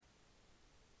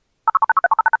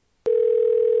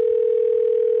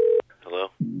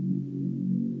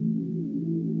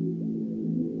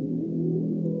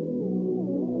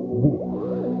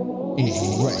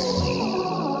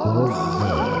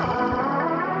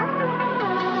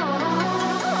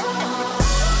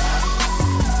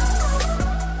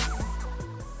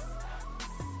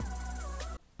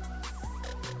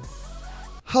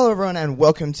everyone, and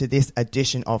welcome to this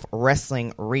edition of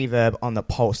Wrestling Reverb on the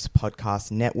Pulse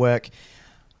Podcast Network.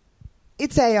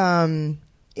 It's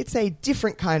a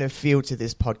different kind of feel to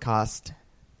this podcast.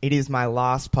 It is my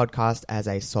last podcast as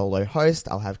a solo host.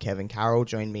 I'll have Kevin Carroll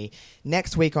join me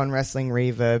next week on Wrestling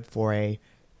Reverb for a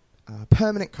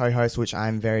permanent co-host, which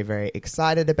I'm very, very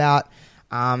excited about.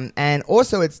 And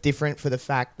also it's different for the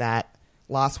fact that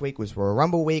last week was Royal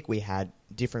Rumble week. We had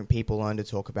different people on to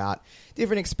talk about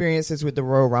different experiences with the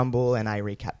Royal Rumble, and I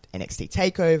recapped NXT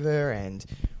TakeOver and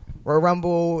Royal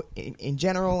Rumble in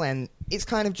general, and it's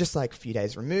kind of just like a few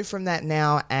days removed from that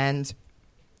now, and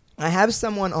I have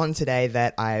someone on today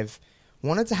that I've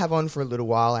wanted to have on for a little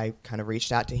while. I kind of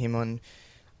reached out to him on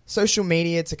social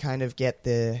media to kind of get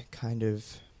the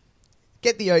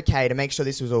okay to make sure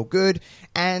this was all good,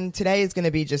 and today is going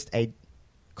to be just a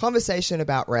conversation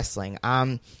about wrestling.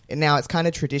 And now it's kind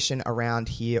of tradition around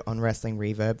here on Wrestling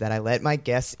Reverb that I let my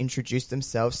guests introduce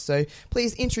themselves. So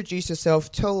please introduce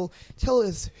yourself. Tell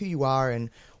us who you are and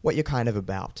what you're kind of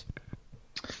about.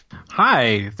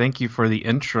 Hi, thank you for the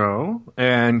intro,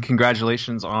 and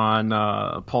congratulations on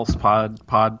Pulse Podcast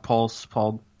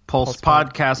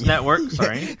Network.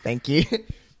 Sorry, thank you,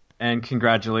 and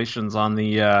congratulations on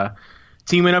the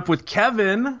teaming up with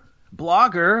Kevin,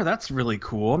 blogger. That's really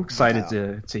cool. I'm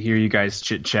excited to hear you guys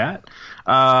chit chat.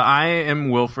 I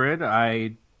am Wilfred.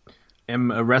 I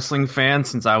am a wrestling fan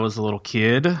since I was a little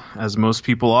kid, as most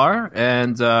people are,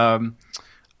 and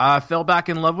I fell back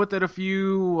in love with it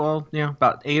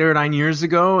about 8 or 9 years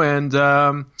ago, and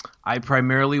I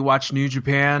primarily watch New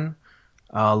Japan,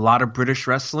 a lot of British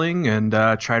wrestling, and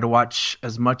try to watch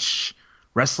as much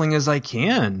wrestling as I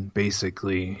can,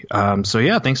 basically.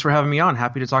 Thanks for having me on.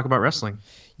 Happy to talk about wrestling.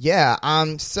 Yeah,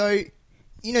 so,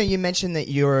 you mentioned that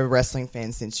you're a wrestling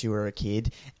fan since you were a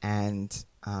kid, and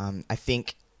I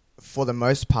think for the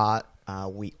most part,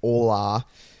 we all are.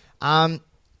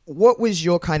 What was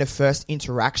your kind of first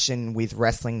interaction with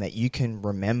wrestling that you can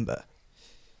remember?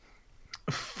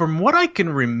 From what I can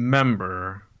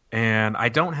remember, and I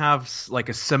don't have like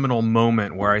a seminal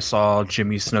moment where I saw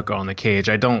Jimmy Snuka on the cage.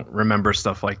 I don't remember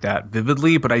stuff like that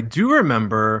vividly, but I do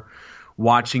remember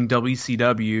watching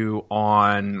WCW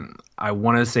on, I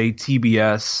want to say,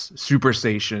 TBS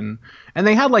Superstation, and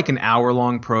they had like an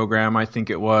hour-long program, I think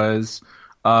it was,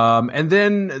 and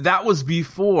then that was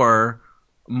before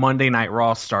Monday Night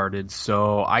Raw started,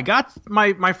 so I got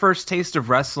my first taste of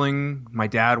wrestling, my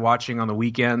dad watching on the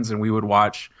weekends, and we would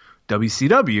watch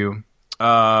WCW,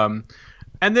 and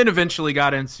then eventually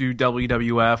got into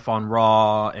WWF on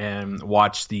Raw and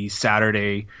watched the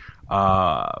Saturday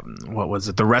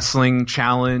the Wrestling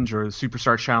Challenge or the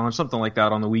Superstar Challenge, something like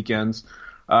that on the weekends.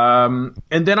 And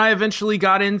then I eventually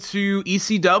got into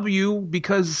ECW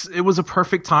because it was a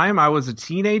perfect time. I was a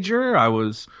teenager. I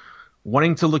was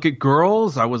wanting to look at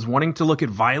girls. I was wanting to look at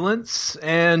violence,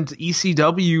 and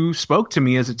ECW spoke to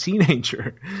me as a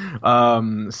teenager.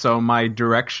 So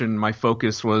my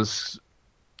focus was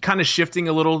kind of shifting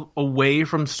a little away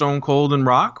from Stone Cold and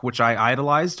Rock, which I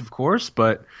idolized, of course,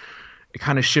 but it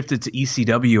kind of shifted to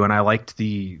ECW, and I liked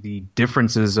the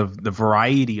differences of the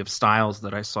variety of styles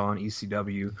that I saw in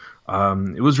ECW.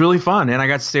 It was really fun, and I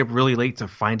got to stay up really late to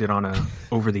find it on a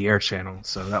over-the-air channel,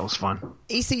 so that was fun.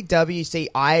 ECW, see,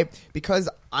 because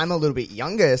I'm a little bit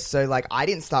younger, so like I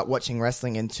didn't start watching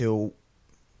wrestling until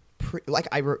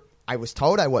I was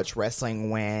told I watched wrestling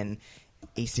when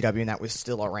ECW and that was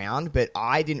still around, but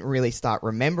I didn't really start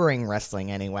remembering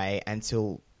wrestling anyway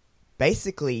until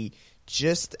basically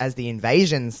just as the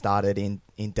invasion started in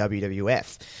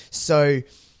WWF. So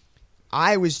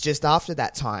I was just after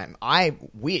that time. I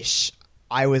wish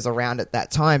I was around at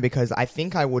that time because I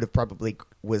think I would have probably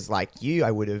was like you.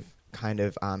 I would have kind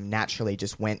of naturally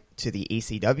just went to the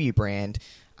ECW brand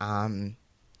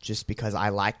just because I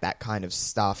like that kind of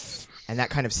stuff and that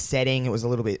kind of setting. It was a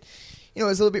little bit, it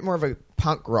was a little bit more of a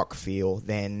punk rock feel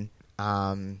than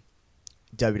WWF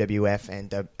and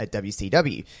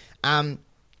WCW.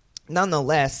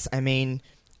 Nonetheless, I mean,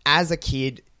 as a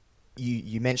kid,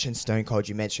 you mentioned Stone Cold,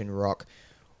 you mentioned Rock.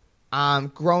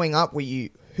 Growing up,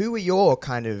 who were your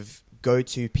kind of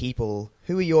go-to people?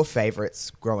 Who were your favorites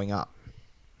growing up?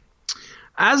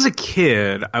 As a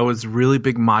kid, I was a really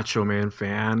big Macho Man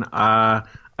fan. I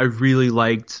really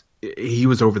liked, he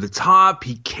was over the top.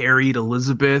 He carried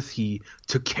Elizabeth. He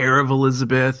took care of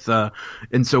Elizabeth.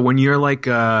 And so when you're like,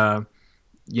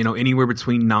 anywhere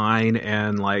between 9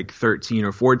 and like 13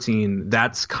 or 14,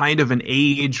 that's kind of an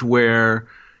age where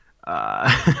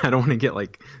I don't want to get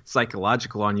like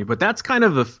psychological on you, but that's kind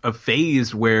of a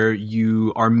phase where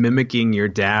you are mimicking your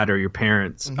dad or your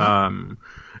parents. Mm-hmm.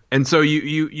 And so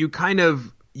you kind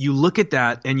of you look at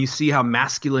that and you see how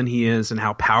masculine he is and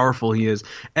how powerful he is,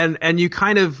 and you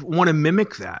kind of want to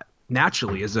mimic that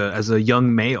naturally as a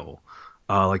young male,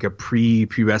 like a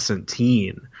pre-pubescent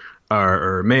teen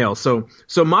or male. So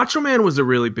Macho Man was a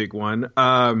really big one.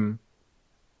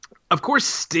 Of course,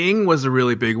 Sting was a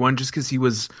really big one just because he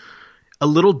was a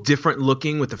little different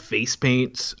looking with the face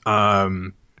paint.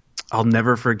 I'll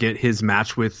never forget his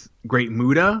match with Great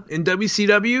Muta in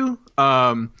WCW.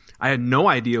 I had no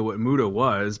idea what Muta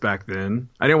was back then.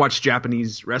 I didn't watch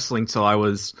Japanese wrestling till I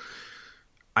was,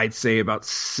 I'd say, about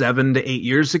 7 to 8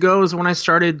 years ago is when I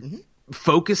started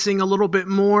focusing a little bit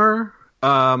more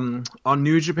on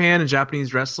New Japan and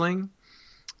Japanese wrestling.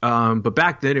 But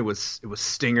back then it was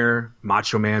Stinger,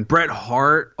 Macho Man, Bret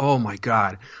Hart. Oh my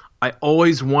God. I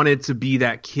always wanted to be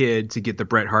that kid to get the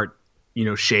Bret Hart,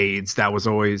 shades. That was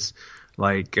always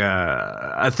like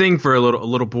a thing for a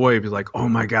little boy to be like, oh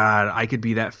my God, I could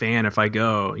be that fan if I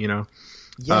go,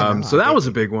 Yeah, so that was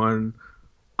a big one.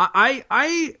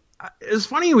 It's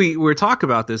funny we talk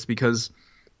about this because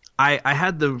I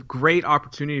had the great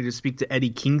opportunity to speak to Eddie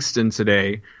Kingston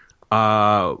today,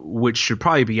 which should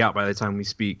probably be out by the time we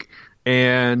speak.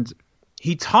 And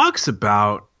he talks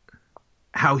about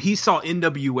how he saw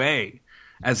NWA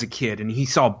as a kid and he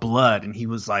saw blood and he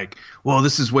was like, well,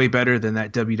 this is way better than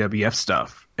that WWF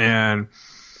stuff. And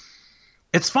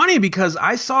it's funny because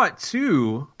I saw it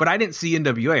too, but I didn't see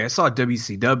NWA. I saw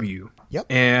WCW. Yep.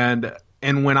 And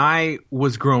when I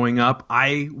was growing up,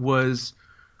 I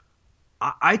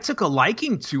took a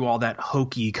liking to all that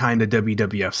hokey kind of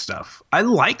WWF stuff. I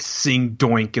liked seeing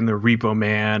Doink and the Repo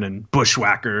Man and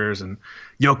Bushwhackers and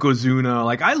Yokozuna.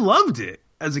 Like, I loved it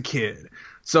as a kid.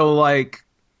 So, like,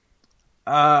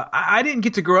 I didn't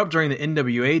get to grow up during the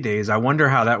NWA days. I wonder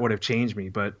how that would have changed me.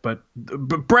 But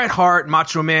Bret Hart,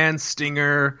 Macho Man,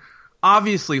 Stinger,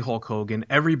 obviously Hulk Hogan.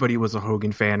 Everybody was a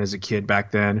Hogan fan as a kid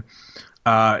back then.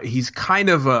 He's kind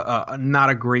of a not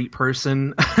a great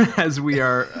person as we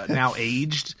are now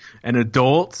aged and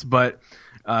adults, but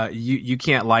you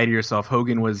can't lie to yourself.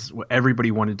 Hogan was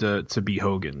everybody wanted to be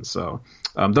Hogan. So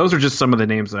those are just some of the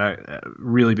names that I'm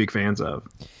really big fans of.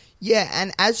 Yeah,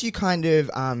 and as you kind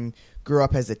of grew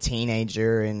up as a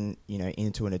teenager and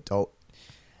into an adult,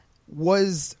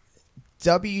 was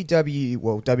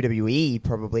WWE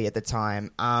probably at the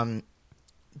time.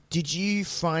 Did you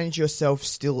find yourself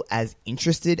still as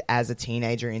interested as a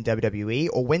teenager in WWE,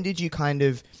 or when did you kind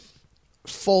of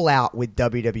fall out with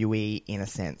WWE in a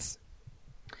sense?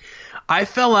 I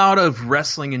fell out of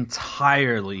wrestling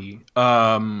entirely.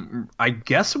 I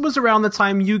guess it was around the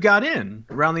time you got in,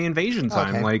 around the Invasion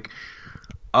time. Okay. Like,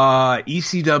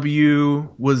 ECW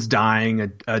was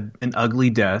dying an ugly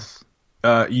death.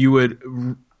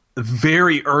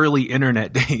 Very early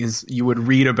internet days, you would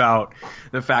read about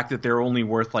the fact that they're only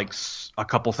worth like a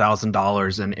couple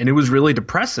 $1,000s, and it was really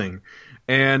depressing.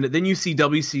 And then you see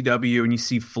WCW and you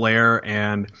see Flair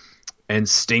and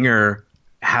Stinger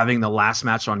having the last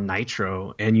match on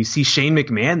Nitro, and you see Shane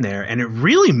McMahon there, and it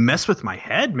really messed with my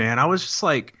head, man. I was just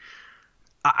like,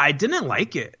 I didn't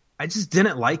like it. I just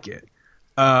didn't like it.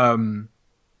 And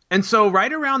so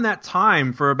right around that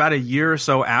time, for about a year or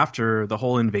so after the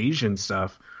whole Invasion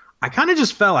stuff, I kind of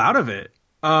just fell out of it.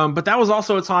 But that was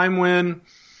also a time when,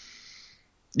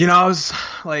 I was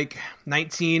like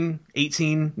 18,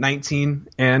 19,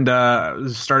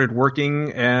 and started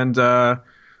working. And so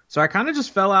I kind of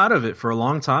just fell out of it for a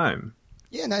long time.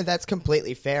 Yeah, no, that's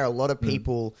completely fair. A lot of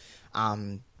people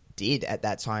did at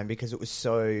that time because it was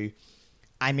so...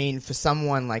 I mean, for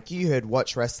someone like you who had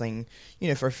watched wrestling,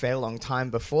 for a fair long time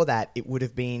before that, it would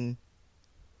have been...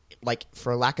 like,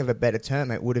 for lack of a better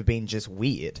term, it would have been just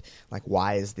weird. Like,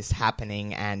 why is this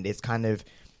happening? And it's kind of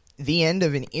the end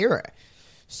of an era.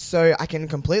 So I can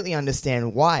completely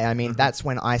understand why. I mean, that's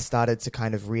when I started to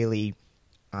kind of really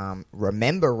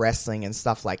remember wrestling and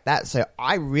stuff like that. So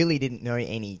I really didn't know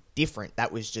any different.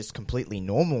 That was just completely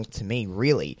normal to me,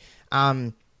 really.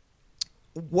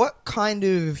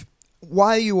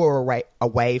 While you were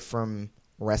away from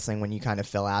wrestling when you kind of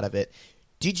fell out of it,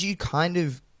 did you kind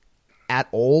of at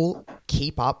all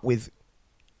keep up with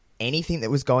anything that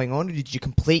was going on, or did you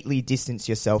completely distance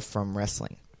yourself from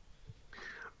wrestling?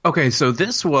 Okay, so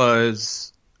this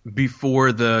was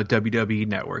before the WWE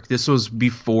Network. This was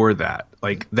before that.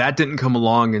 Like, that didn't come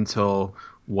along until,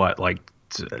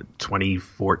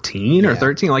 2014 or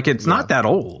 13? Like, it's not that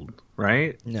old,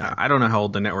 right? No. I don't know how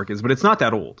old the network is, but it's not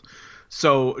that old.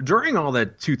 So during all the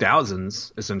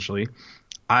 2000s, essentially,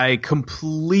 I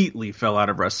completely fell out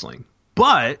of wrestling.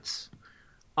 But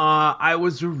I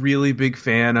was a really big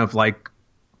fan of,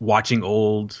 watching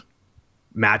old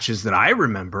matches that I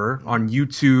remember on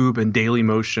YouTube and Daily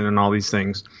Motion and all these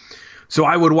things. So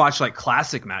I would watch like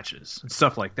classic matches and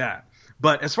stuff like that.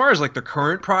 But as far as like the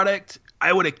current product,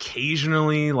 I would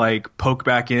occasionally like poke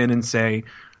back in and say,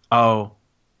 oh,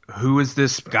 who is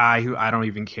this guy who I don't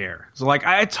even care? So like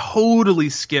I totally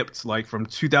skipped like from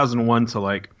 2001 to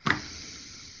like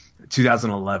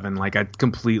 2011. Like I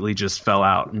completely just fell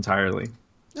out entirely.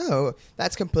 No,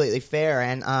 that's completely fair.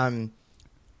 And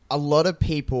a lot of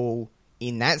people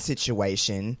in that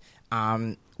situation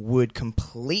would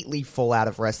completely fall out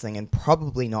of wrestling and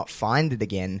probably not find it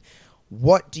again.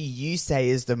 What do you say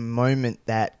is the moment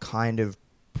that kind of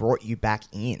brought you back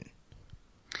in?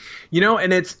 You know,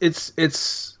 and it's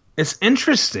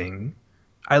interesting.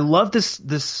 I love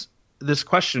this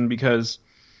question because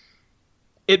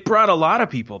it brought a lot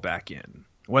of people back in,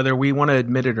 whether we want to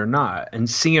admit it or not. And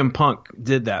CM Punk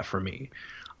did that for me.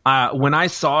 When I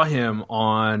saw him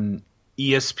on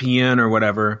ESPN or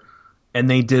whatever, and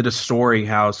they did a story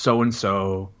how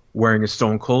so-and-so wearing a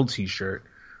Stone Cold t-shirt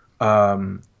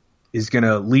is going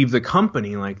to leave the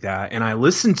company like that. And I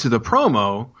listened to the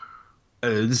promo.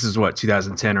 This is what,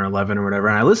 2010 or 11 or whatever.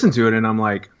 And I listened to it and I'm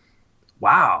like,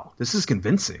 wow, this is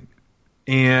convincing.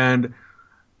 And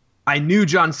I knew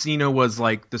John Cena was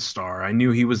like the star. I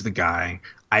knew he was the guy.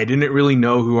 I didn't really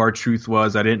know who R-Truth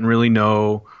was. I didn't really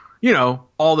know, you know,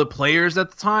 all the players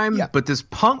at the time. Yeah. But this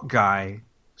Punk guy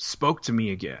spoke to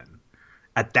me again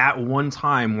at that one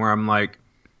time where I'm like,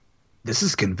 this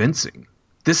is convincing.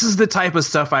 This is the type of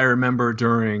stuff I remember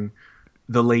during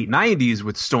the late 90s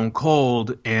with Stone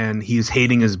Cold, and he's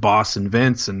hating his boss and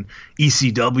Vince, and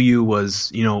ECW was,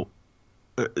 you know,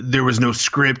 there was no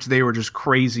script. They were just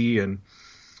crazy. And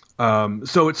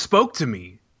so it spoke to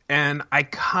me, and I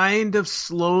kind of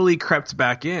slowly crept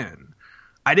back in.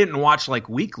 I didn't watch like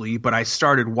weekly, but I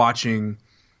started watching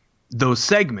those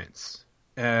segments,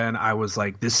 and I was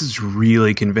like, this is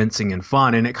really convincing and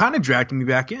fun. And it kind of dragged me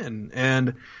back in.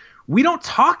 And we don't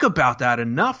talk about that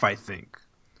enough, I think.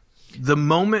 The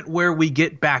moment where we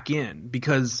get back in,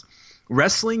 because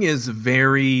wrestling is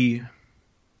very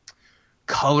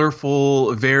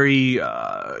colorful, very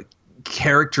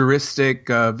characteristic,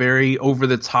 very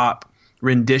over-the-top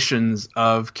renditions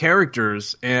of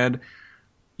characters. And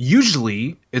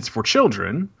usually it's for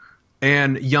children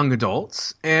and young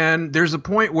adults. And there's a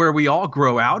point where we all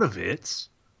grow out of it.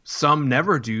 Some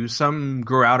never do. Some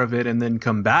grow out of it and then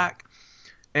come back.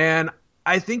 And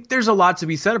I think there's a lot to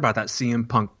be said about that CM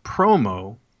Punk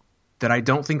promo that I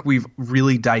don't think we've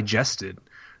really digested.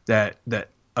 That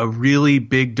a really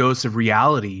big dose of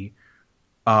reality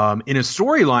in a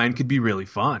storyline could be really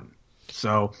fun.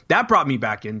 So that brought me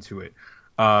back into it,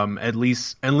 at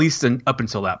least up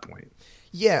until that point.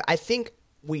 Yeah, I think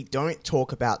we don't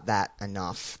talk about that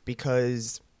enough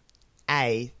because,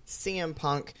 CM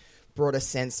Punk brought a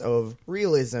sense of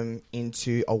realism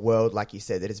into a world, like you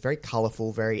said, that is very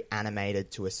colorful, very animated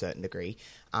to a certain degree.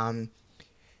 And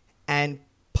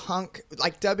Punk,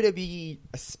 like WWE,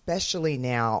 especially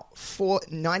now, for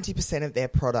 90% of their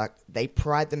product, they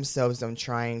pride themselves on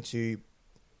trying to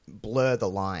blur the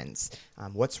lines.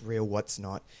 What's real, what's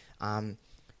not.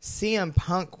 CM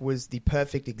Punk was the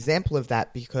perfect example of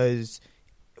that because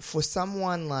for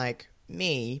someone like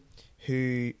me,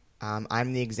 who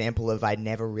I'm the example of I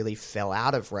never really fell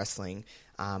out of wrestling.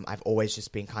 I've always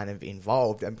just been kind of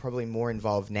involved. I'm probably more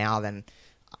involved now than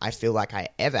I feel like I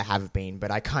ever have been,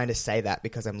 but I kind of say that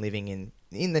because I'm living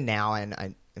in the now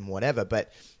and whatever.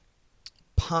 But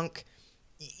Punk,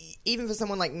 even for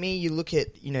someone like me, you look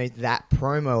at, you know, that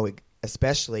promo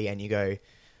especially and you go,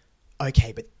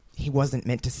 okay, but he wasn't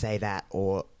meant to say that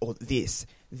or this.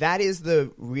 That is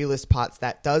the realest parts.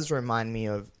 That does remind me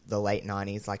of the late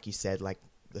 90s, like you said, like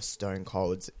the Stone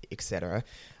Colds, etc.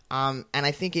 And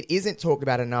I think it isn't talked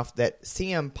about enough that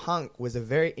CM Punk was a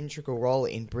very integral role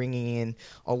in bringing in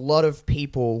a lot of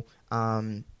people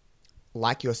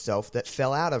like yourself that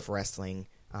fell out of wrestling.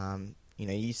 You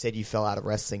know, you said you fell out of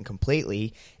wrestling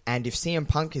completely, and if CM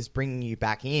Punk is bringing you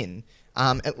back in,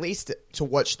 at least to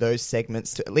watch those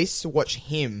segments, at least to watch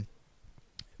him,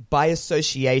 by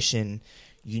association,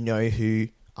 you know who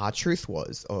R-Truth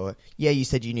was. Or, yeah, you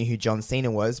said you knew who John Cena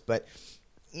was, but,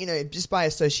 you know, just by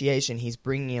association, he's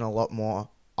bringing in a lot more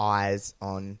eyes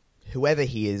on whoever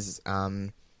he is,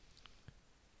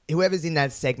 whoever's in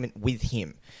that segment with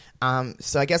him.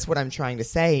 So I guess what I'm trying to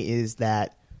say is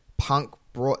that Punk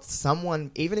brought someone,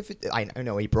 even if I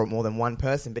know he brought more than one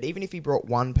person, but even if he brought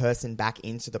one person back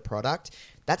into the product,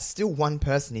 that's still one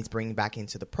person he's bringing back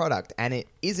into the product. And it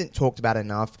isn't talked about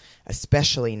enough,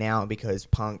 especially now because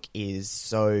Punk is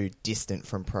so distant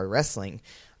from pro wrestling.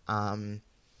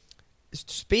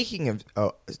 Speaking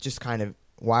of just kind of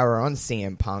while we're on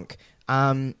CM Punk,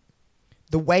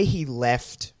 the way he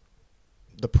left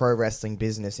the pro wrestling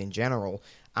business in general.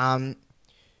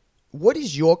 What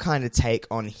is your kind of take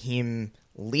on him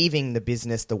leaving the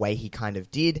business the way he kind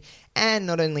of did? And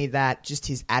not only that, just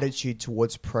his attitude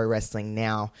towards pro wrestling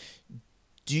now.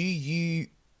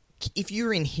 If you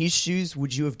were in his shoes,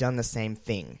 would you have done the same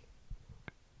thing?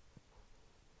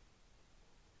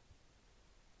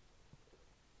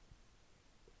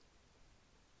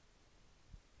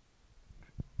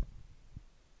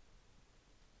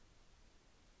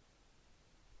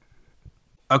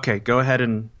 Okay, go ahead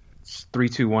and 3,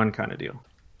 2, 1 kind of deal.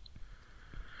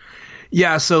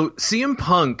 Yeah, so CM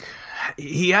Punk,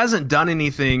 he hasn't done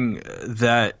anything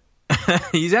that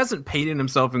he hasn't painted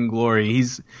himself in glory.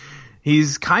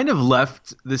 He's kind of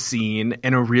left the scene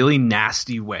in a really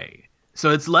nasty way. So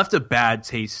it's left a bad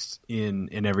taste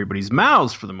in everybody's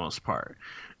mouths for the most part.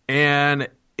 And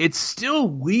it's still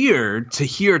weird to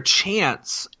hear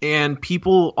chants and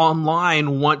people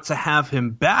online want to have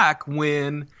him back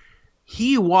when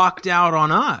he walked out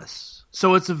on us.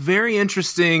 So it's a very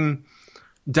interesting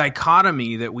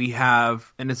dichotomy that we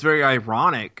have, and it's very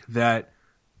ironic that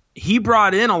he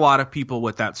brought in a lot of people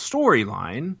with that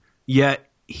storyline, yet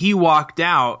he walked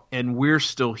out and we're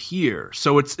still here.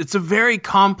 So it's a very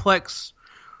complex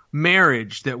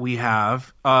marriage that we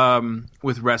have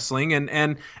with wrestling,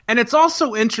 and it's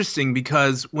also interesting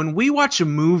because when we watch a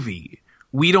movie,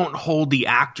 we don't hold the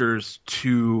actors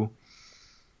to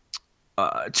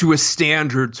a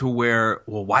standard to where,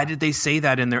 well, why did they say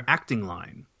that in their acting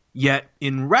line? Yet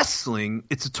in wrestling,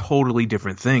 it's a totally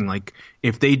different thing. Like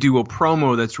if they do a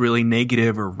promo that's really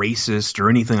negative or racist or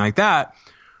anything like that,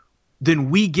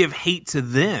 then we give hate to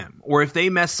them. Or if they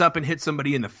mess up and hit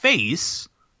somebody in the face,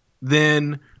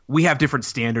 then we have different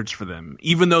standards for them.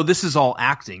 Even though this is all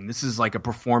acting, this is like a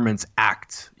performance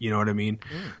act. You know what I mean?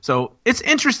 So it's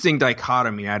interesting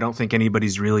dichotomy. I don't think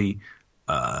anybody's really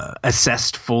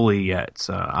assessed fully yet.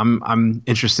 I'm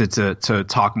interested to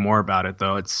talk more about it,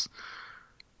 though. It's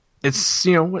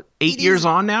 8 years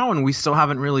on now, and we still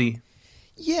haven't really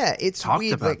it's talked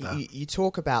weird. about Like that. you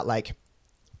talk about like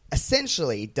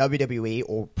essentially WWE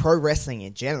or pro wrestling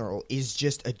in general is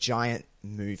just a giant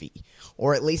movie,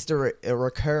 or at least a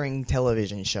recurring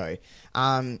television show.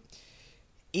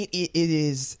 It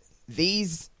is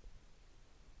these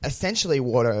essentially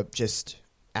what are just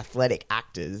athletic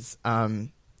actors are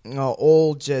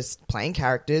all just playing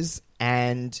characters,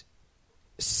 and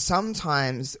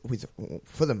sometimes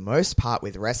for the most part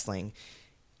with wrestling,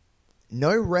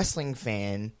 no wrestling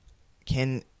fan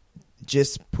can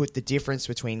just put the difference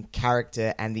between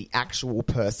character and the actual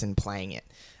person playing it.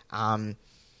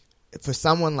 For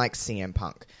someone like CM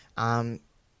Punk,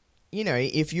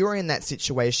 if you're in that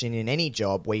situation in any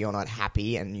job where you're not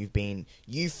happy and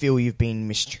you feel you've been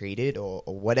mistreated or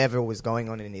whatever was going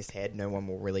on in his head, no one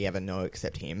will really ever know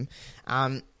except him.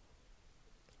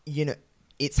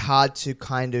 It's hard to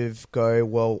kind of go,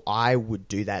 well, I would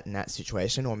do that in that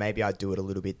situation, or maybe I'd do it a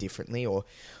little bit differently, or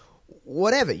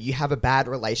whatever. You have a bad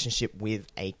relationship with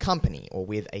a company or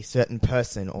with a certain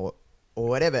person or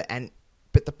whatever.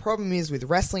 But the problem is with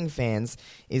wrestling fans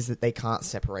is that they can't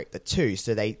separate the two.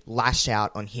 So they lash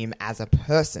out on him as a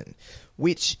person,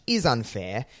 which is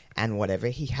unfair and whatever.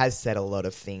 He has said a lot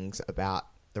of things about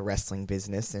the wrestling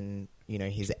business and,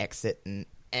 his exit and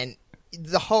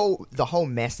the whole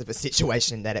mess of a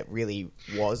situation that it really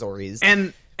was or is.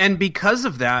 And because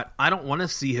of that, I don't want to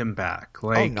see him back.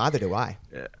 Like, neither do I.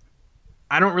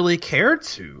 I don't really care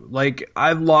to. Like,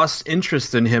 I've lost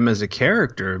interest in him as a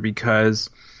character because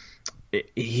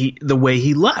the way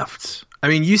he left. I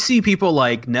mean, you see people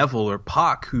like Neville or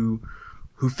Pac who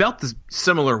felt this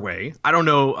similar way. I don't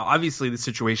know. Obviously, the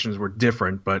situations were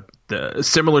different, but the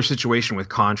similar situation with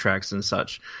contracts and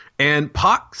such. And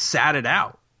Pac sat it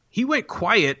out. He went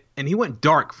quiet and he went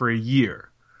dark for a year.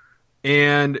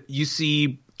 And you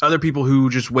see other people who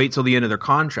just wait till the end of their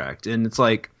contract. And it's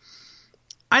like,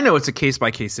 I know it's a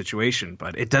case-by-case situation,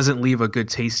 but it doesn't leave a good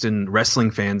taste in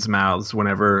wrestling fans' mouths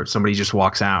whenever somebody just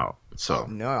walks out. So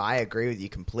no, I agree with you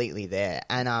completely there.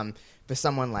 And for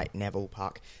someone like Neville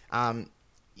Pac,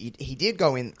 he did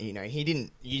go in. He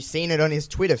didn't. You've seen it on his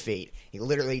Twitter feed. He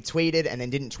literally tweeted and then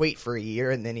didn't tweet for a year,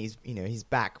 and then he's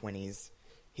back when his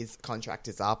contract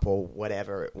is up or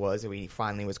whatever it was, or he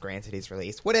finally was granted his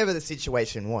release. Whatever the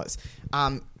situation was,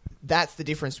 that's the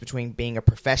difference between being a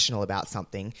professional about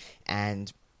something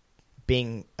and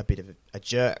being a bit of a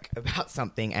jerk about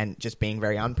something and just being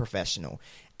very unprofessional.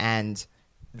 And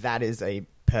that is a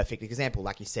perfect example.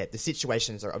 Like you said, the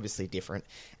situations are obviously different,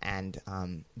 and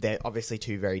they're obviously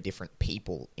two very different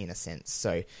people in a sense.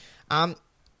 So I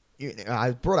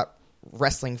brought up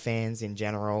wrestling fans in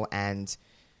general, and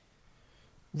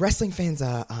wrestling fans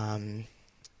are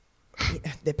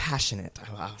they're passionate.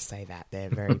 I'll say that. They're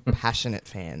very passionate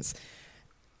fans.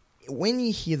 When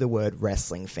you hear the word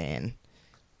wrestling fan,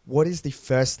 what is the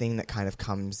first thing that kind of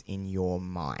comes in your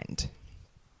mind?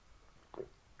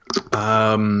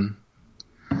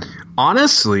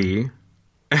 Honestly,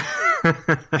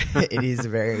 it is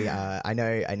very. I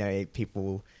know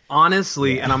people.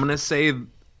 Honestly, yeah. And I'm gonna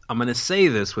say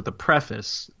this with a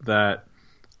preface that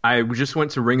I just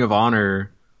went to Ring of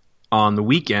Honor on the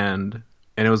weekend,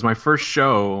 and it was my first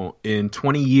show in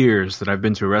 20 years that I've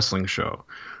been to a wrestling show.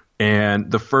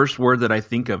 And the first word that I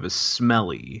think of is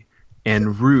smelly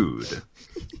and rude.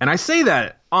 And I say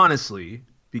that honestly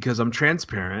because I'm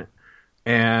transparent.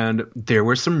 And there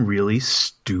were some really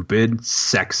stupid,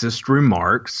 sexist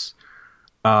remarks,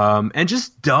 and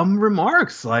just dumb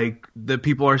remarks like that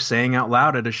people are saying out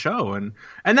loud at a show, and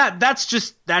that's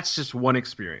just one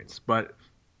experience. But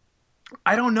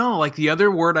I don't know. Like, the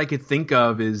other word I could think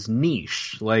of is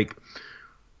niche. Like,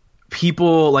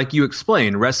 people, like you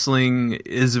explained, wrestling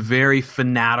is a very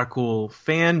fanatical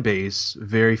fan base,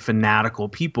 very fanatical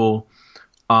people.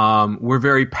 We're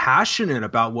very passionate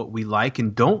about what we like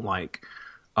and don't like.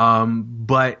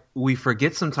 But we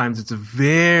forget sometimes it's a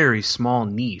very small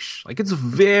niche. Like, it's a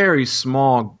very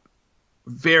small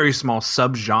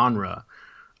subgenre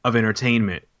of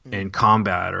entertainment and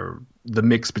combat, or the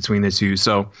mix between the two.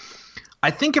 So I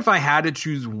think if I had to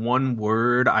choose one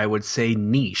word, I would say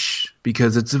niche,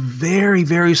 because it's a very,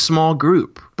 very small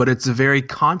group, but it's a very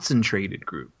concentrated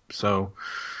group. So,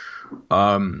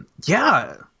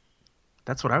 yeah.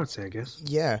 That's what I would say, I guess.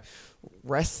 Yeah.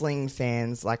 Wrestling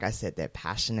fans, like I said, they're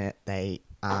passionate. They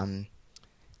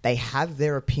have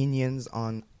their opinions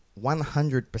on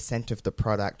 100% of the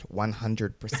product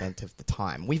 100% of the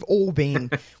time. We've all been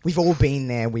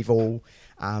there. We've all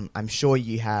I'm sure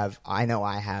you have. I know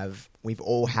I have. We've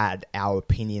all had our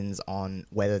opinions on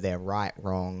whether they're right,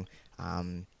 wrong,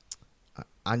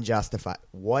 unjustified,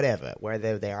 whatever,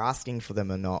 whether they're asking for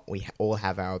them or not. We all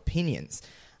have our opinions.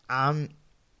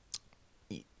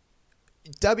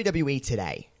 WWE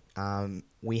today,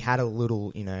 we had a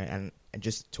little, and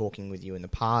just talking with you in the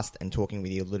past and talking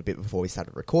with you a little bit before we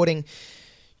started recording,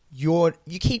 you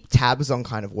keep tabs on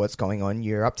kind of what's going on.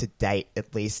 You're up to date,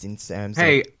 at least in terms of...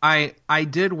 Hey, I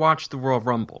did watch the Royal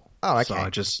Rumble. Oh, okay. So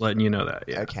just letting you know that,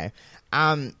 yeah. Okay.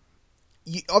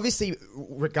 You, obviously,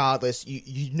 regardless,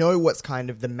 you know what's kind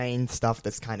of the main stuff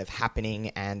that's kind of happening,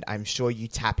 and I'm sure you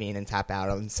tap in and tap out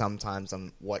on sometimes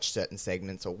on watch certain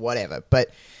segments or whatever,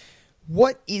 but...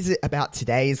 What is it about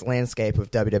today's landscape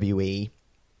of WWE?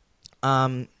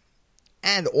 And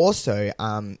also,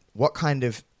 what kind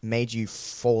of made you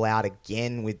fall out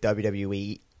again with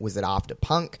WWE? Was it after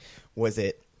Punk? Was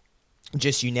it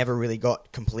just you never really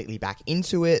got completely back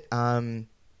into it?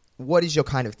 What is your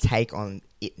kind of take on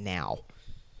it now?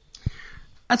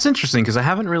 That's interesting, because I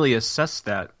haven't really assessed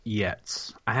that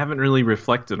yet. I haven't really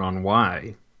reflected on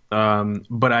why.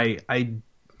 But I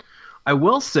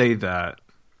will say that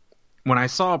when I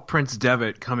saw Prince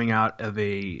Devitt coming out of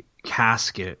a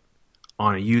casket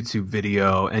on a YouTube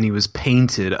video and he was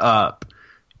painted up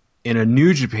in a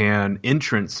New Japan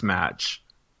entrance match,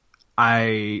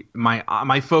 my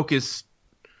focus,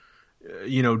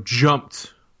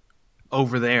 jumped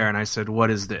over there, and I said, "What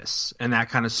is this?" And that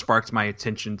kind of sparked my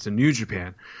attention to New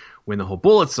Japan when the whole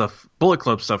Bullet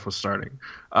Club stuff was starting.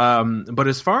 But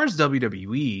as far as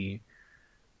WWE,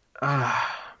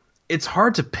 it's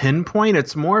hard to pinpoint.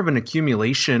 It's more of an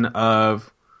accumulation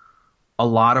of a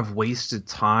lot of wasted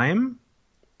time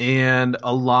and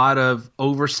a lot of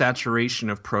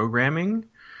oversaturation of programming.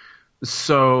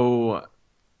 So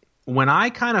when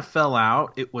I kind of fell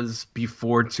out, it was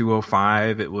before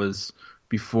 205. It was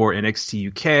before NXT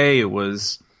UK. It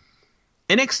was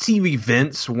NXT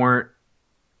events weren't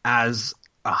as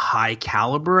a high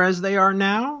caliber as they are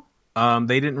now.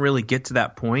 They didn't really get to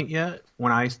that point yet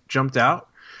when I jumped out.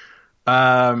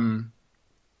 I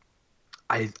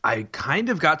kind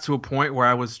of got to a point where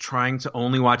I was trying to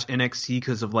only watch NXT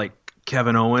because of like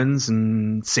Kevin Owens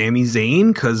and Sami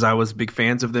Zayn, because I was big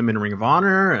fans of them in Ring of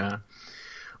Honor.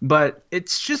 But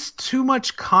it's just too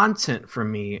much content for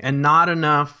me and not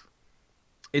enough.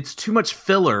 It's too much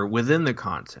filler within the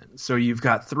content. So you've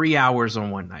got 3 hours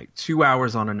on one night, 2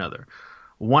 hours on another,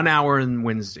 1 hour on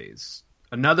Wednesdays,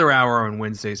 another hour on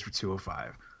Wednesdays for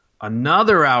 205,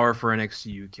 another hour for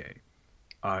NXT UK.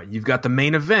 You've got the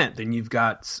main event, then you've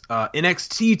got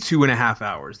NXT 2.5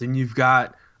 hours, then you've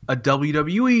got a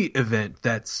WWE event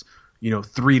that's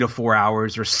 3 to 4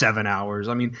 hours or 7 hours.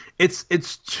 I mean,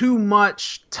 it's too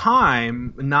much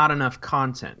time, not enough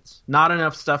content, not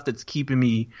enough stuff that's keeping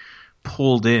me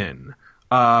pulled in.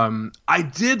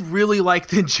 I did really like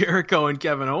the Jericho and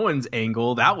Kevin Owens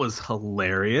angle. That was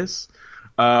hilarious.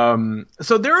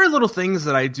 So there are little things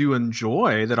that I do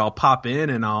enjoy that I'll pop in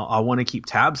and I'll want to keep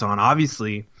tabs on.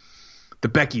 Obviously, the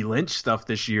Becky Lynch stuff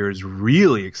this year is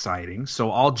really exciting.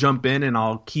 So I'll jump in and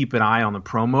I'll keep an eye on the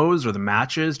promos or the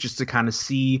matches just to kind of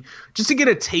see, just to get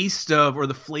a taste of, or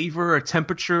the flavor or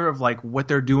temperature of like what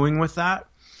they're doing with that.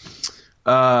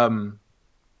 But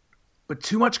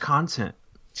too much content,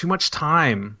 too much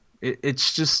time.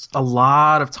 It's just a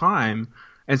lot of time.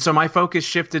 And so my focus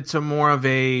shifted to more of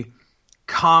a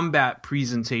combat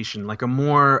presentation, like a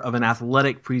more of an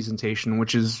athletic presentation,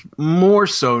 which is more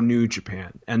so New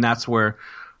Japan. And that's where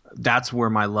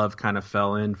my love kind of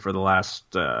fell in for the last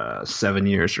 7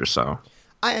 years or so.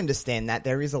 I understand that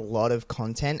there is a lot of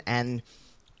content, and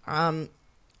I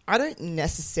don't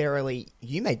necessarily,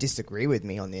 you may disagree with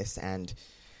me on this,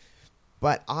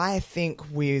 but I think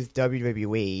with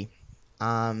WWE,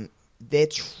 they're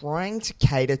trying to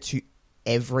cater to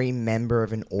every member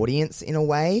of an audience in a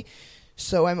way.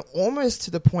 So I'm almost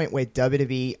to the point where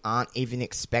WWE aren't even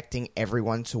expecting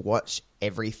everyone to watch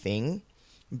everything,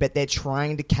 but they're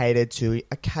trying to cater to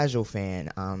a casual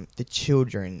fan, the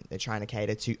children. They're trying to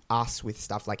cater to us with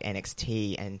stuff like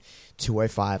NXT and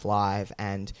 205 Live,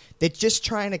 and they're just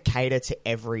trying to cater to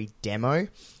every demo.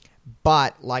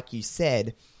 But like you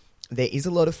said, there is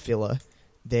a lot of filler.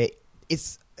 It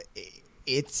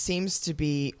seems to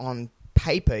be on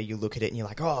paper, you look at it and you're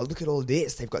like, oh, look at all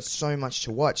this. They've got so much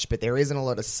to watch, but there isn't a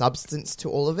lot of substance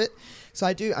to all of it. So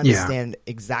I do understand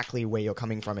exactly where you're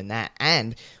coming from in that.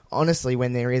 And honestly,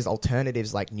 when there is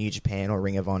alternatives like New Japan or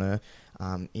Ring of Honor,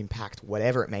 Impact,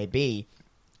 whatever it may be,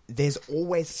 there's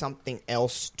always something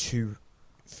else to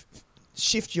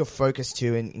shift your focus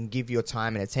to and give your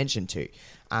time and attention to.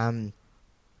 I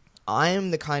am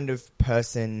the kind of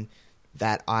person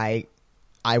that I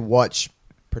watch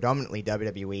predominantly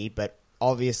WWE, but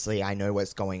obviously I know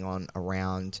what's going on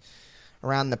around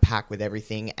the pack with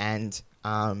everything, and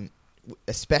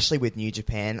especially with New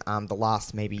Japan, the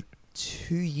last maybe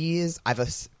 2 years, I've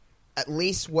at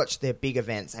least watched their big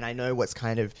events, and I know what's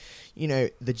kind of,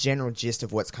 the general gist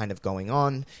of what's kind of going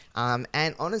on.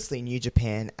 And honestly, New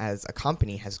Japan as a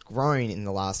company has grown in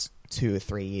the last 2 or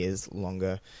 3 years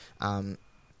longer.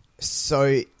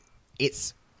 So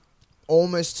it's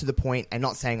almost to the point, and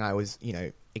not saying I was,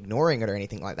 ignoring it or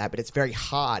anything like that, but it's very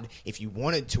hard if you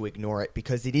wanted to ignore it,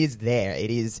 because it is there.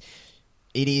 It is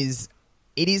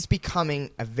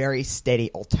becoming a very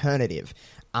steady alternative.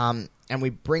 And we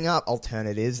bring up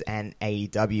alternatives, and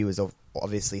AEW is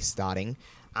obviously starting.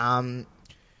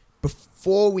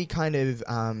 Before we kind of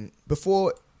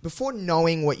before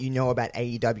knowing what you know about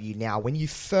AEW now, when you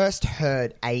first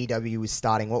heard AEW was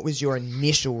starting, what was your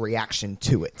initial reaction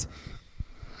to it?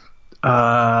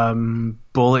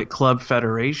 Bullet Club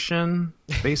Federation,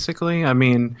 basically. I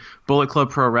mean, Bullet Club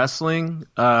Pro Wrestling,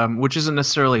 which isn't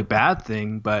necessarily a bad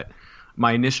thing, but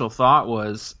my initial thought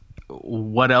was,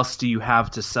 what else do you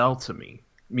have to sell to me?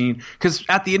 I mean, because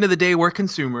at the end of the day, we're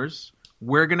consumers.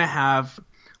 We're going to have,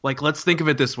 like, let's think of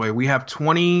it this way. We have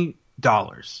 $20.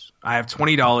 I have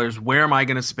 $20. Where am I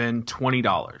going to spend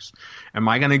 $20? Am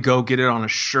I going to go get it on a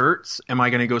shirt? Am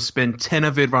I going to go spend 10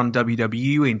 of it on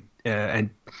WWE and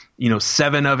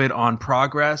 7 of it on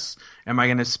Progress? Am I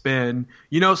going to spend,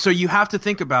 so you have to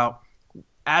think about,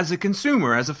 as a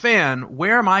consumer, as a fan,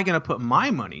 where am I going to put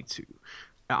my money to?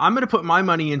 I'm going to put my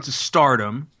money into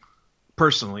Stardom,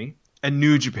 personally, and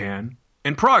New Japan,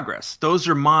 and Progress. Those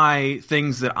are my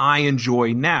things that I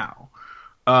enjoy now.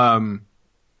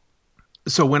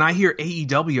 So when I hear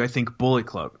AEW, I think Bullet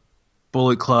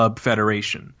Club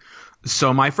Federation.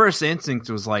 So my first instinct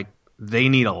was like, they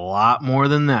need a lot more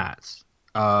than that.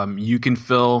 You can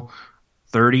fill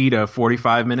 30 to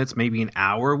 45 minutes, maybe an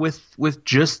hour with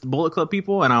just Bullet Club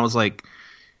people. And I was like,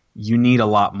 you need a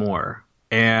lot more.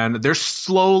 And they're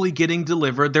slowly getting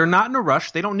delivered. They're not in a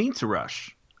rush. They don't need to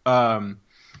rush.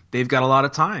 They've got a lot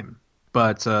of time,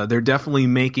 but they're definitely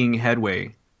making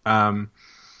headway. And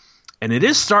it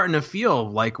is starting to feel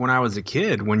like when I was a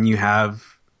kid, when you have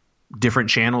different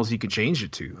channels you could change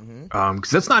it to,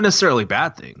 because that's not necessarily a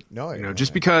bad thing.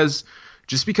 Just because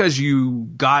you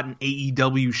got an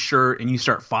AEW shirt and you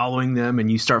start following them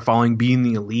and you start following Being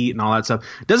the Elite and all that stuff,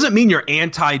 doesn't mean you're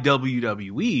anti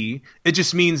WWE. It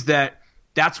just means that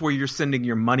that's where you're sending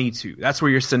your money to. That's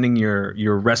where you're sending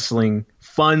your wrestling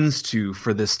funds to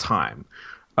for this time.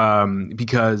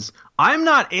 Because I'm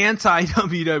not anti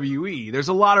WWE. There's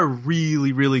a lot of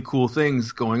really, really cool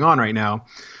things going on right now.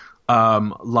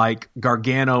 Like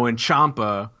Gargano and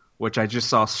Ciampa, which I just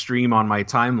saw stream on my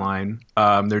timeline.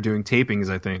 They're doing tapings,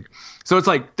 I think. So it's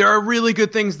like, there are really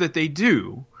good things that they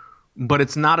do, but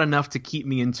it's not enough to keep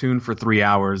me in tune for 3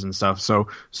 hours and stuff. So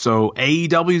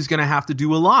AEW is going to have to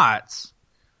do a lot.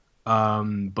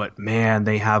 But man,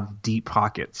 they have deep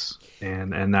pockets,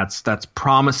 and that's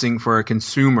promising for a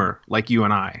consumer like you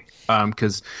and I,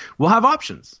 because we'll have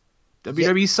options.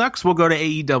 WWE sucks, we'll go to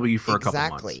AEW for a couple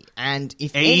months. Exactly. And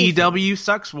if AEW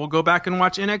sucks, we'll go back and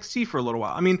watch NXT for a little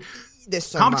while. I mean, there's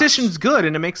so competition's much. Good,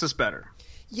 and it makes us better.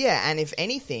 Yeah, and if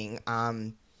anything,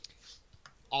 I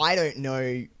don't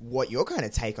know what your kind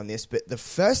of take on this, but the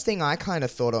first thing I kind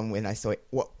of thought on when I saw it,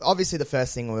 well, obviously the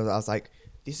first thing was I was like,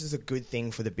 this is a good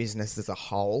thing for the business as a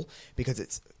whole, because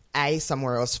it's A,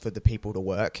 somewhere else for the people to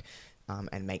work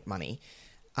and make money.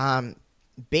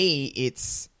 B,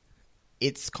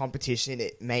 it's competition.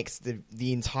 It makes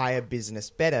the entire business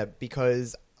better,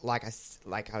 because like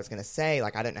I was going to say,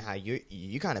 like, I don't know how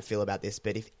you kind of feel about this,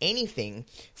 but if anything,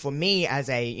 for me as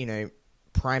a,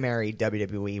 primary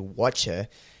WWE watcher,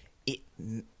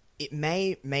 it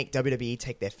may make WWE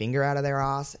take their finger out of their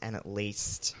ass and at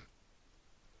least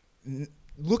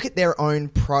look at their own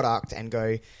product and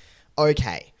go,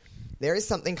 okay, there is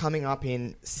something coming up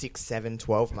in 6, 7,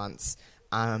 12 months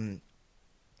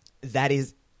that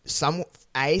is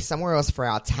somewhere else for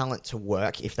our talent to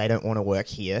work if they don't want to work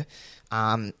here.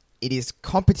 It is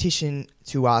competition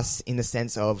to us in the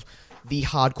sense of the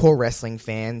hardcore wrestling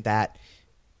fan that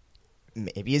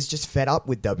maybe is just fed up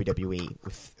with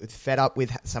WWE, fed up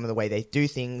with some of the way they do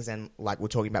things, and like we were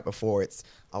talking about before, it's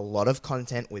a lot of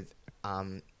content with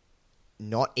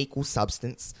not equal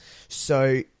substance,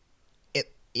 so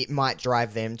it might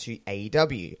drive them to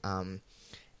AEW.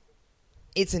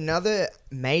 It's another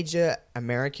major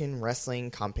American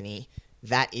wrestling company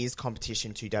that is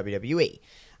competition to WWE.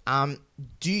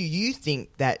 Do you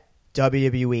think that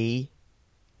WWE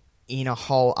in a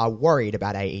whole are worried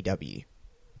about AEW?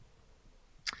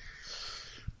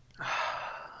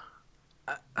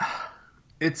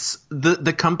 It's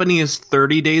the company is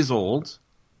 30 days old,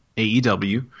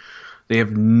 AEW. They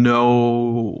have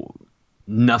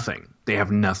nothing. They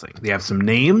have nothing. They have some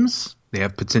names. They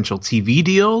have potential TV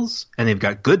deals, and they've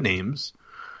got good names.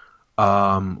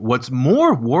 What's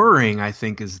more worrying, I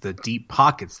think, is the deep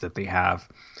pockets that they have.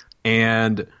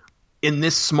 And in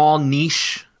this small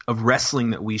niche of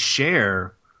wrestling that we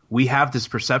share, we have this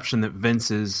perception that Vince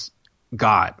is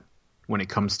God when it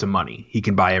comes to money. He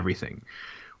can buy everything.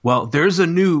 Well, there's a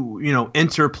new,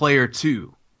 enter player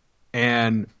too.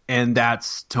 And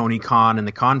that's Tony Khan and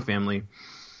the Khan family.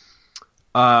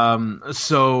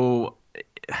 So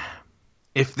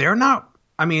if they're not,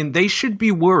 they should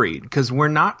be worried, because we're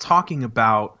not talking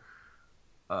about,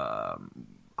 I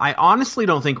honestly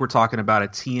don't think we're talking about a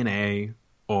TNA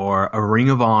or a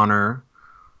Ring of Honor.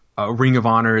 Ring of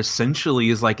Honor essentially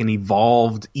is like an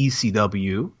evolved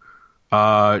ECW.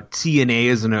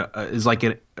 TNA is like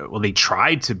they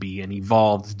tried to be an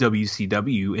evolved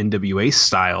WCW NWA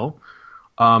style.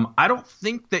 I don't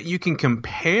think that you can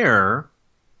compare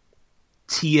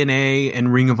TNA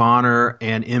and Ring of Honor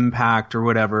and Impact or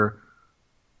whatever.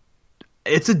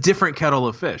 It's a different kettle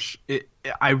of fish.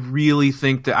 I really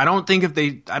think that I don't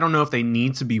know if they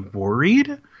need to be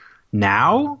worried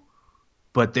now,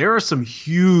 but there are some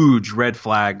huge red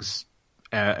flags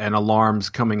and alarms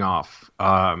coming off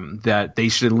that they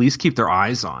should at least keep their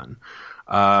eyes on.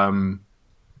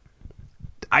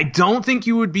 I don't think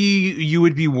you would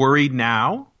be worried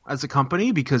now as a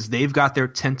company, because they've got their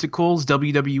tentacles,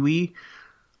 WWE,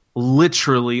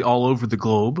 literally all over the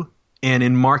globe and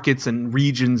in markets and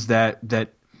regions that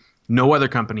no other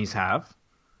companies have.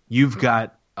 You've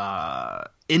got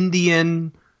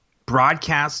Indian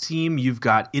broadcast team, you've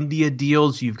got India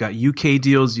deals, you've got UK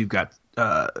deals, you've got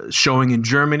showing in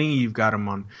Germany, you've got them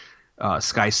on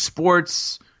Sky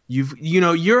Sports. Your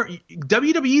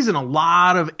WWE's in a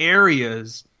lot of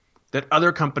areas that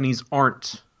other companies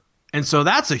aren't. And so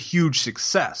that's a huge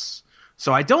success.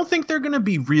 So I don't think they're going to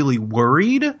be really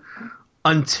worried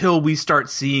until we start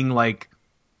seeing, like,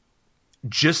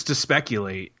 just to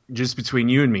speculate, just between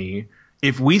you and me,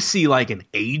 if we see like an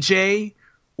AJ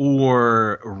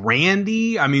or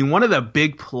Randy, one of the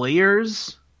big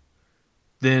players,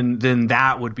 then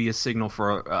that would be a signal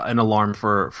for an alarm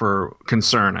for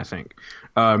concern, I think.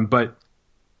 But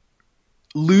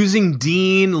losing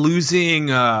Dean, losing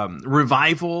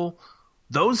Revival,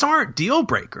 those aren't deal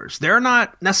breakers. They're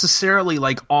not necessarily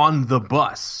like on the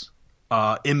bus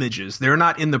images. They're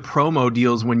not in the promo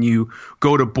deals when you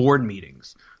go to board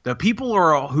meetings. The people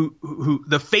are who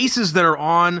the faces that are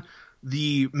on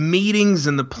the meetings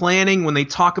and the planning when they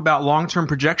talk about long-term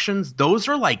projections, those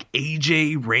are like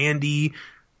AJ, Randy,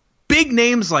 big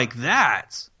names like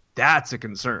that. That's a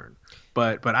concern.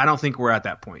 But I don't think we're at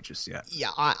that point just yet.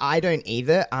 Yeah, I don't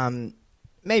either.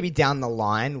 maybe down the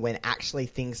line when actually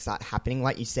things start happening,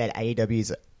 like you said, AEW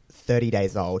is 30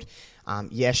 days old.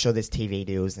 Yeah, sure, there's TV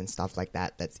deals and stuff like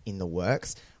that that's in the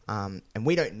works. And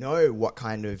we don't know what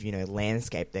kind of,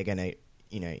 landscape they're going to,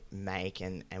 make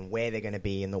and where they're going to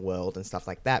be in the world and stuff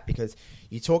like that. Because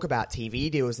you talk about TV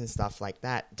deals and stuff like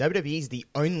that. WWE is the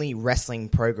only wrestling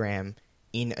program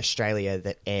in Australia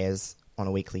that airs on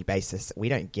a weekly basis. We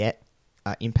don't get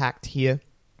Impact here.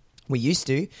 We used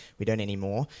to. We don't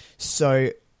anymore. So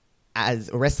as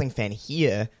a wrestling fan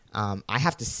here, I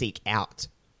have to seek out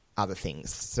other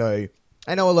things. So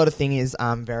I know a lot of things is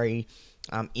very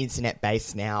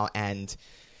internet-based now, and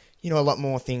a lot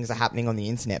more things are happening on the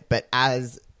internet. But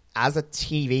as a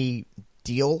TV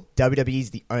deal, WWE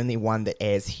is the only one that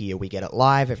airs here. We get it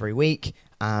live every week.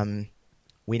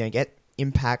 We don't get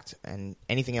Impact, and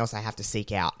anything else I have to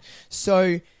seek out.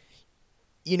 So,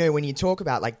 when you talk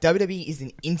about, like, WWE is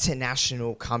an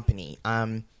international company.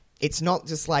 It's not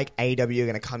just like AEW are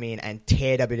going to come in and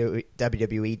tear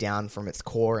WWE down from its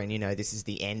core and, this is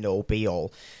the end-all,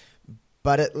 be-all.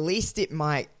 But at least it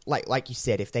might, like you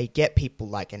said, if they get people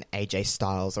like an AJ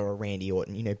Styles or a Randy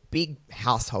Orton, big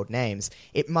household names,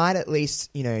 it might at least,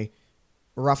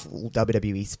 ruffle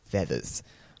WWE's feathers.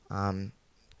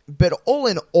 But all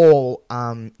in all,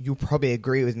 you'll probably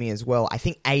agree with me as well. I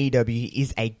think AEW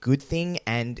is a good thing,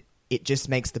 and it just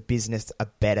makes the business a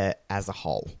better as a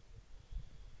whole.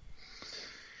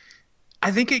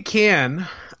 I think it can.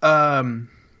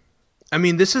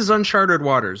 This is uncharted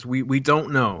waters. We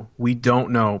don't know. We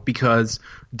don't know because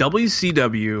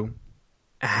WCW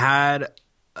had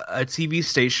a TV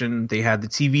station. They had the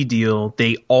TV deal.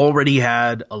 They already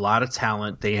had a lot of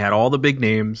talent. They had all the big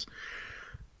names.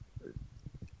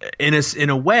 In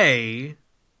a way,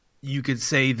 you could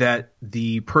say that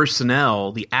the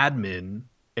personnel, the admin,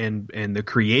 and the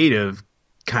creative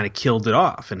kind of killed it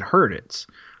off and hurt it.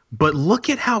 But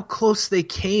look at how close they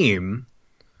came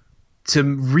to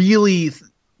really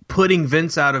putting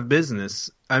Vince out of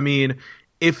business. I mean,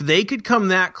 if they could come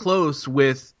that close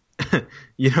with,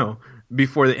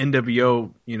 before the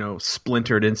NWO,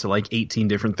 splintered into like 18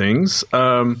 different things,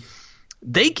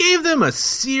 they gave them a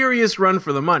serious run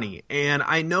for the money. And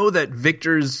I know that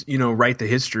victors, write the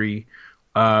history,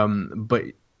 but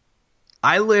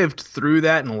I lived through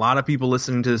that, and a lot of people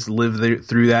listening to this lived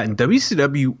through that, and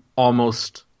WCW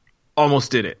almost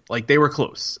did it. Like, they were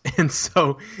close. And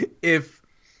so if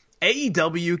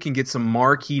AEW can get some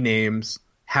marquee names,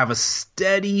 have a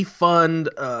steady fund,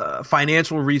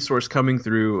 financial resource coming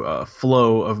through,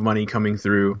 flow of money coming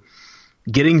through,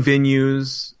 getting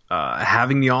venues,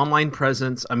 having the online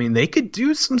presence, they could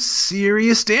do some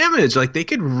serious damage. Like, they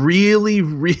could really,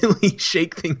 really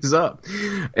shake things up.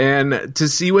 And to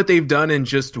see what they've done in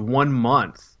just 1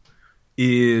 month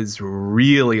is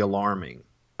really alarming.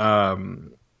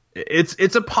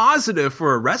 It's a positive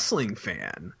for a wrestling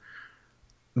fan,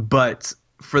 but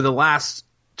for the last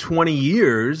 20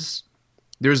 years,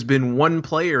 there's been one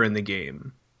player in the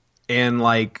game and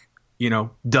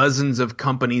dozens of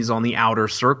companies on the outer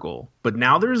circle. But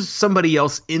now there's somebody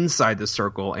else inside the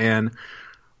circle, and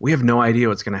we have no idea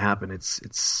what's going to happen.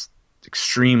 It's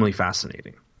extremely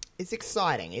fascinating. It's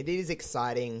exciting. It is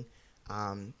exciting,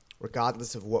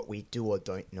 regardless of what we do or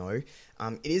don't know.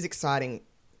 It is exciting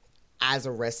as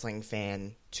a wrestling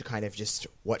fan to kind of just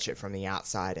watch it from the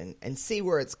outside and see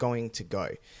where it's going to go.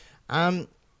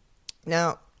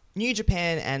 Now, New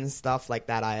Japan and stuff like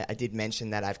that, I did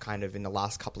mention that I've kind of, in the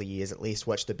last couple of years at least,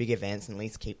 watched the big events and at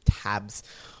least keep tabs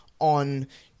on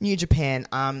New Japan.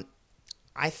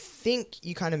 I think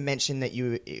you kind of mentioned that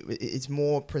it's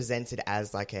more presented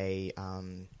as like a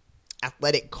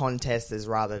athletic contest as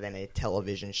rather than a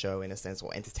television show in a sense,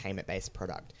 or entertainment-based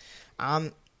product.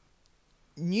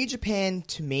 New Japan,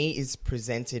 to me, is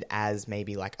presented as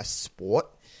maybe like a sport.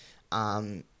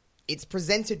 It's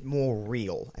presented more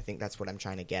real. I think that's what I'm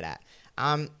trying to get at.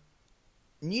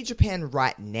 New Japan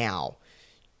right now,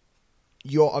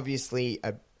 you're obviously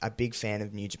a big fan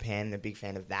of New Japan, a big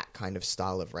fan of that kind of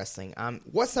style of wrestling.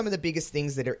 What's some of the biggest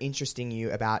things that are interesting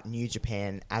you about New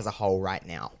Japan as a whole right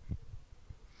now?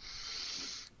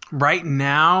 Right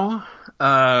now,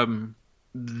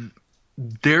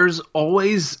 there's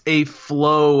always a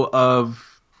flow of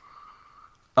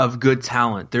good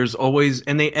talent. There's always,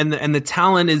 and the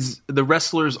talent is, the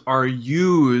wrestlers are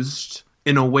used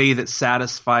in a way that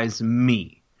satisfies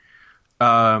me.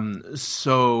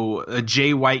 So a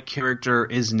Jay White character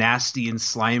is nasty and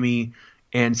slimy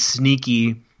and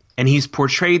sneaky, and he's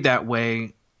portrayed that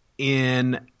way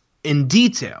in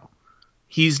detail.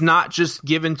 He's not just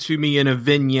given to me in a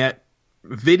vignette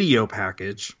video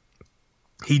package.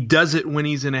 He does it when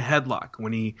he's in a headlock,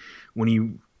 when he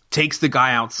takes the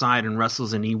guy outside and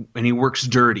wrestles, and he works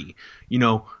dirty.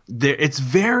 It's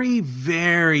very,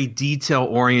 very detail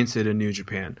oriented in New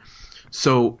Japan.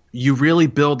 So you really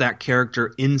build that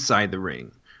character inside the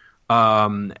ring.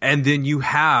 And then you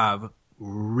have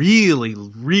really,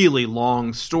 really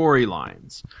long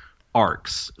storylines,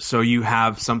 arcs. So you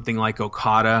have something like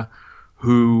Okada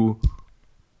who,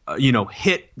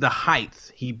 hit the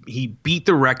height. He beat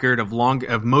the record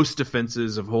of most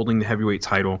defenses of holding the heavyweight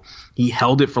title. He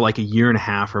held it for like a year and a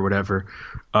half or whatever.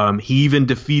 He even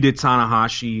defeated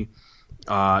Tanahashi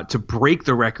to break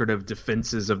the record of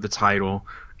defenses of the title.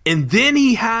 And then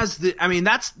he has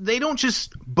they don't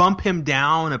just bump him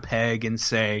down a peg and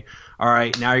say, all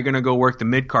right, now you're going to go work the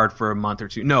mid card for a month or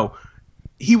two. No,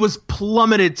 he was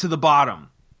plummeted to the bottom.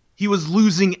 He was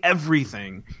losing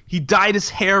everything. He dyed his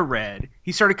hair red.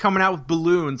 He started coming out with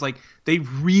balloons. Like, they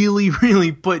really,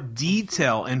 really put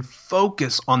detail and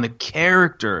focus on the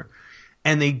character,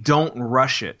 and they don't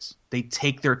rush it. They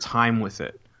take their time with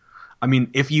it. I mean,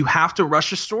 if you have to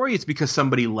rush a story, it's because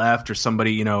somebody left or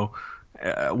somebody,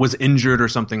 was injured or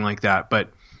something like that. But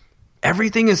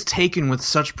everything is taken with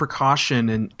such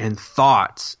precaution and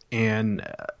thought. And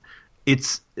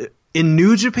it's in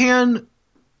New Japan,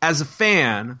 as a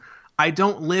fan, I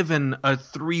don't live in a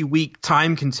 3-week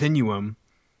time continuum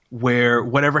where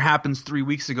whatever happens 3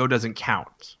 weeks ago doesn't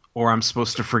count, or I'm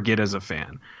supposed to forget as a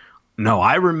fan. No,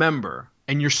 I remember,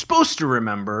 and you're supposed to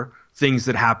remember things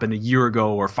that happened a year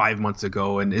ago or 5 months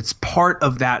ago, and it's part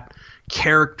of that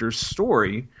character's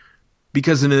story.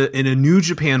 Because in a New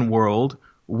Japan world,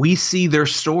 we see their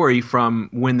story from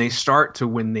when they start to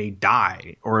when they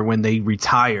die or when they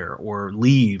retire or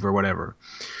leave or whatever.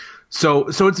 So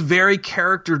it's very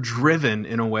character driven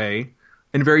in a way,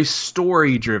 and very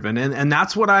story driven, and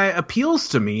that's what appeals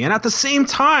to me. And at the same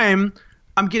time,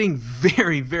 I'm getting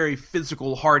very, very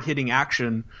physical, hard hitting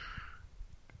action,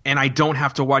 and I don't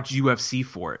have to watch UFC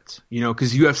for it,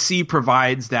 because UFC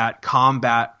provides that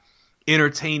combat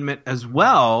entertainment as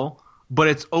well. But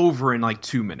it's over in like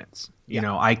 2 minutes.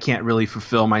 I can't really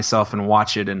fulfill myself and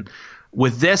watch it. And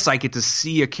with this, I get to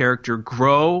see a character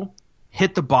grow,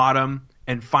 hit the bottom,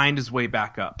 and find his way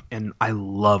back up. And I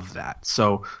love that.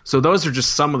 So those are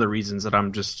just some of the reasons that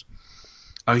I'm just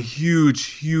a huge,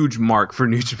 huge mark for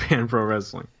New Japan Pro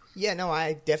Wrestling. Yeah, no,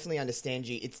 I definitely understand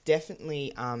you. It's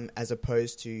definitely as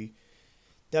opposed to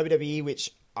WWE, which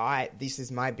this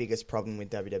is my biggest problem with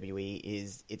WWE,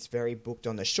 is it's very booked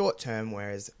on the short term,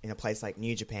 whereas in a place like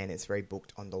New Japan, it's very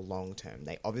booked on the long term.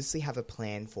 They obviously have a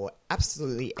plan for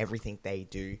absolutely everything they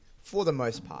do, for the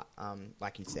most part,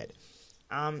 like you said.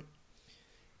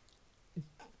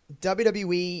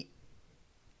 WWE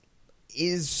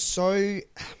is so...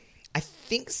 I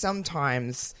think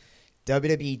sometimes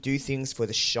WWE do things for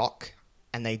the shock,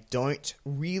 and they don't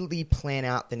really plan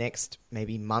out the next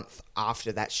maybe month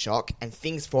after that shock, and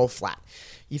things fall flat.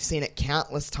 You've seen it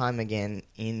countless time again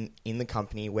in the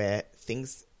company where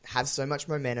things have so much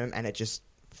momentum and it just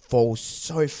falls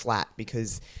so flat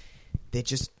because they're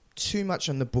just too much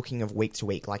on the booking of week to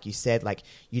week. Like you said, like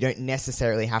you don't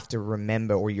necessarily have to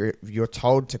remember, or you're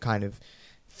told to kind of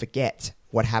forget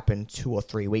what happened 2 or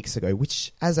 3 weeks ago,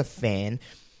 which as a fan,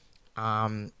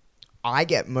 I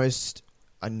get most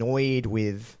annoyed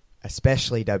with,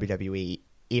 especially WWE,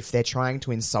 if they're trying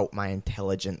to insult my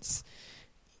intelligence.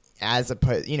 As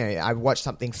opposed, I watched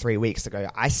something 3 weeks ago,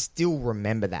 I still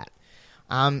remember that.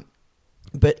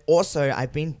 But also,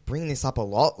 I've been bringing this up a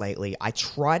lot lately. I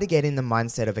try to get in the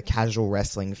mindset of a casual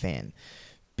wrestling fan,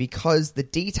 because the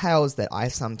details that I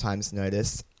sometimes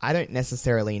notice, I don't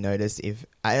necessarily know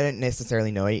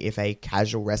if a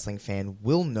casual wrestling fan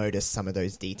will notice some of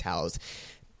those details,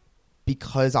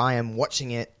 because I am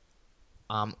watching it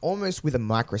almost with a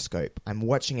microscope. I'm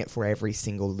watching it for every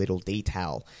single little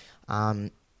detail.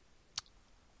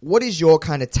 What is your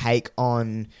kind of take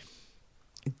on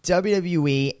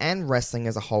WWE and wrestling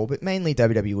as a whole, but mainly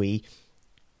WWE?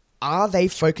 Are they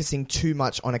focusing too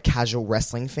much on a casual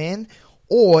wrestling fan?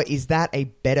 Or is that a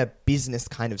better business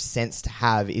kind of sense to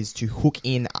have, is to hook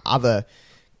in other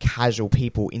casual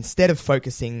people instead of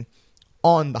focusing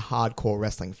on the hardcore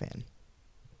wrestling fan?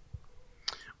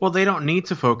 Well, they don't need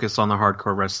to focus on the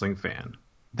hardcore wrestling fan.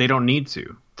 They don't need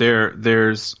to.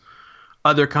 There's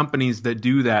other companies that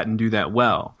do that and do that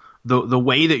well. The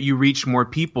way that you reach more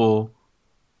people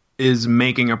is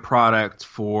making a product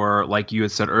for, like you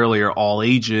had said earlier, all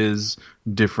ages,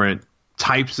 different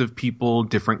types of people,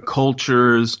 different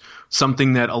cultures,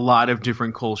 something that a lot of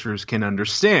different cultures can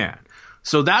understand.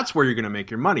 So that's where you're going to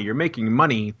make your money. You're making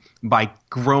money by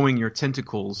growing your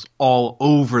tentacles all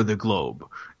over the globe.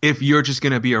 If you're just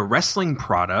going to be a wrestling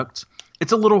product,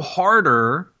 it's a little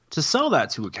harder to sell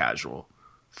that to a casual.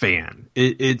 fan.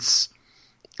 It's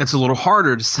a little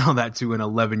harder to sell that to an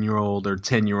 11-year-old or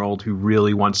 10-year-old who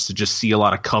really wants to just see a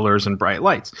lot of colors and bright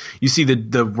lights. You see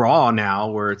the Raw now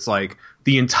where it's like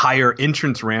the entire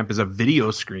entrance ramp is a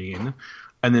video screen,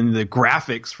 and then the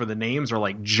graphics for the names are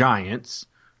like giants.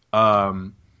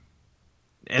 And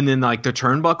then like the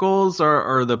turnbuckles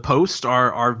or the post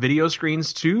are video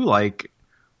screens too. Like,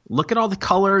 look at all the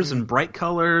colors and bright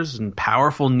colors and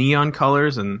powerful neon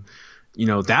colors, and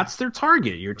that's their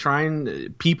target. You're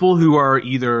trying people who are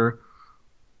either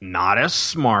not as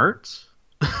smart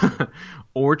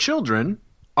or children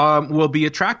will be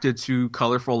attracted to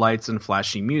colorful lights and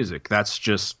flashy music. That's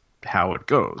just how it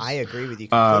goes. I agree with you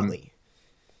completely.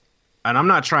 And I'm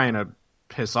not trying to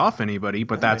piss off anybody,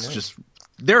 but that's just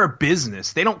they're a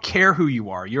business. They don't care who you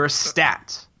are. You're a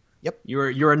stat. Yep.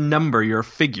 You're a number. You're a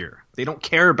figure. They don't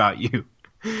care about you.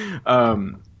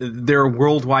 They're a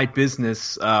worldwide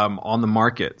business on the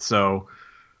market, so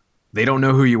they don't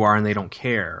know who you are and they don't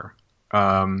care.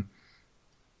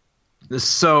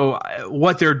 So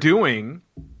what they're doing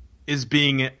is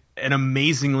being an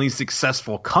amazingly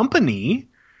successful company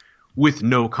with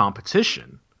no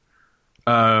competition.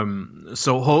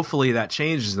 So hopefully that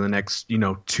changes in the next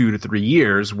 2 to 3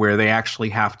 years, where they actually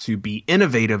have to be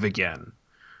innovative again.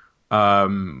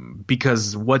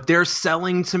 Because what they're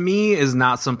selling to me is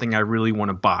not something I really want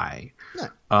to buy.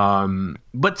 No.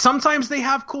 But sometimes they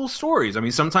have cool stories. I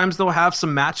mean, sometimes they'll have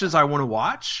some matches I want to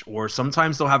watch, or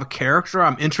sometimes they'll have a character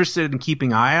I'm interested in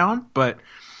keeping an eye on. But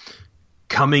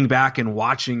coming back and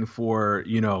watching for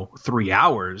 3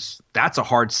 hours, that's a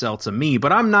hard sell to me.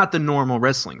 But I'm not the normal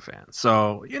wrestling fan,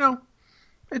 so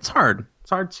it's hard. It's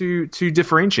hard to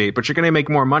differentiate. But you're going to make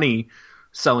more money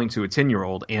selling to a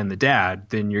 10-year-old and the dad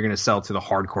than you're going to sell to the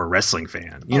hardcore wrestling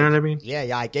fan. You know what I mean?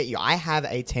 Yeah, I get you. I have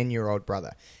a 10-year-old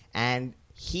brother, and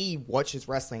he watches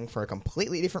wrestling for a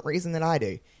completely different reason than I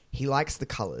do. He likes the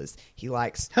colors. He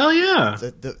likes... Hell yeah.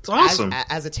 It's awesome.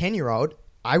 As a 10-year-old,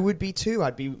 I would be too.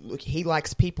 He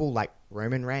likes people like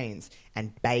Roman Reigns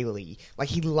and Bayley. Like,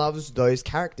 he loves those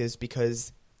characters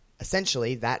because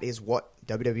essentially that is what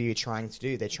WWE are trying to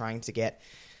do. They're trying to get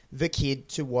the kid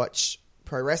to watch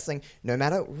pro wrestling, no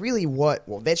matter really what.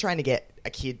 Well, they're trying to get a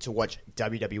kid to watch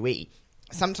WWE.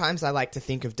 Sometimes I like to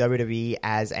think of WWE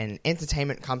as an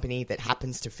entertainment company that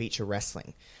happens to feature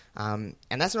wrestling. And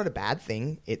that's not a bad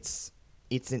thing. It's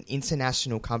an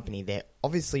international company. They're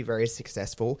obviously very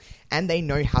successful, and they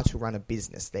know how to run a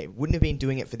business. They wouldn't have been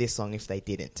doing it for this long if they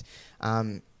didn't.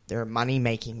 They're a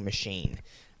money-making machine.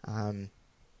 So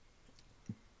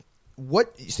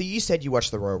you said you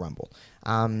watched the Royal Rumble.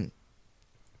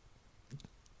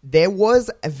 There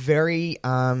was a very...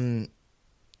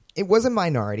 it was a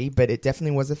minority, but it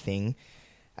definitely was a thing,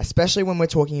 especially when we're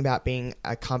talking about being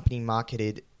a company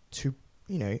marketed to,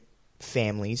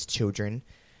 families, children,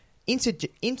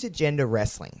 intergender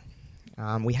wrestling.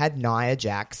 We had Nia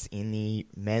Jax in the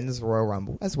men's Royal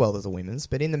Rumble, as well as the women's,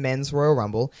 but in the men's Royal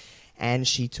Rumble, and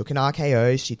she took an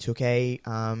RKO, she took a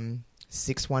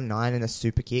 619 and a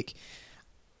super kick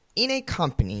in a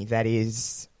company that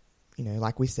is,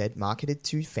 like we said, marketed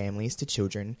to families, to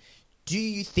children. Do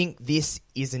you think this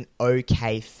is an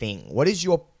okay thing? What is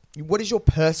your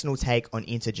personal take on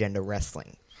intergender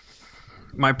wrestling?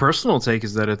 My personal take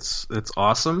is that it's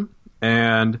awesome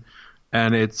and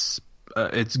it's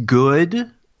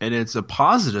good, and it's a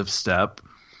positive step,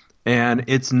 and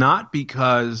it's not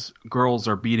because girls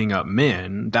are beating up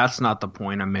men. That's not the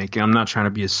point I'm making. I'm not trying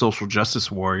to be a social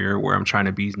justice warrior where I'm trying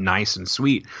to be nice and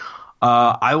sweet.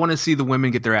 I want to see the women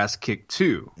get their ass kicked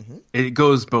too. Mm-hmm. It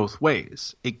goes both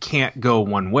ways. It can't go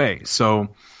one way. So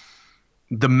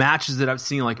the matches that I've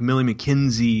seen, like Millie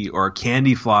McKenzie or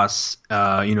Candy Floss,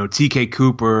 TK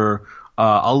Cooper,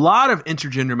 a lot of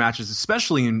intergender matches,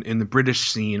 especially in the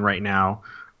British scene right now,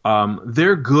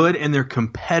 they're good and they're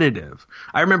competitive.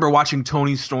 I remember watching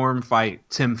Toni Storm fight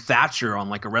Tim Thatcher on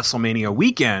like a WrestleMania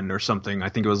weekend or something. I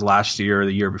think it was last year or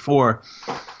the year before.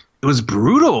 It was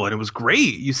brutal and it was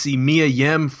great. You see Mia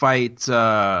Yim fight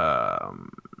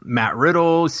Matt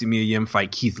Riddle. You see Mia Yim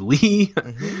fight Keith Lee.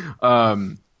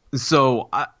 Mm-hmm. So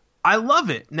I love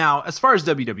it. Now, as far as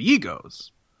WWE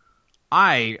goes,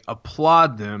 I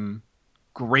applaud them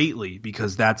greatly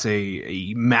because that's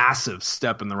a massive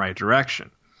step in the right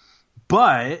direction.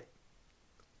 But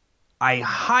I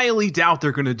highly doubt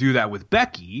they're going to do that with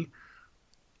Becky.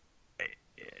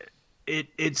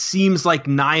 It seems like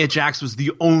Nia Jax was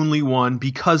the only one,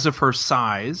 because of her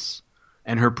size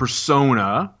and her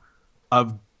persona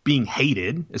of being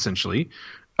hated, essentially.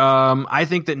 I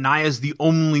think that Nia's the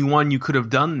only one you could have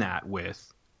done that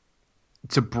with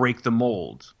to break the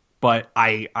mold. But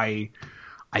I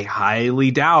I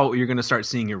highly doubt you're going to start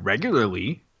seeing it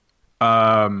regularly.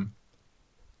 But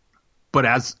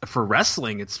as for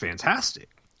wrestling, it's fantastic.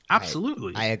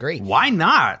 Absolutely. I agree. Why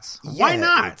not? Why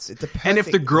not? It's a perfect, and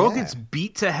if the girl gets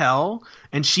beat to hell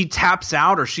and she taps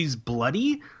out or she's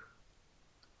bloody,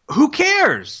 who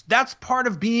cares? That's part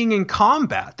of being in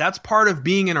combat. That's part of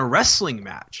being in a wrestling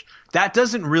match. That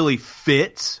doesn't really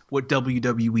fit what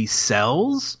WWE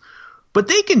sells, but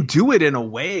they can do it in a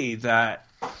way that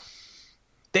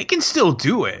they can still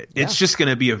do it. Yeah. It's just going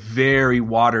to be a very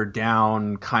watered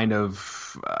down kind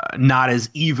of not as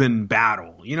even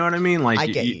battle. You know what I mean? Like I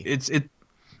get you.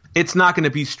 It's not going to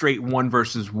be straight 1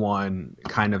 versus 1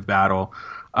 kind of battle.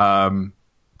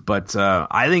 But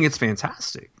I think it's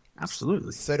fantastic.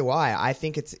 Absolutely. So do I. I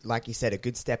think it's, like you said, a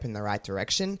good step in the right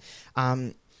direction.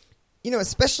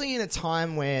 Especially in a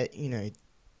time where,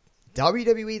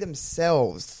 WWE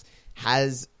themselves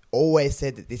has always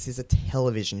said that this is a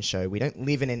television show. We don't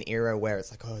live in an era where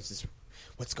it's like, is this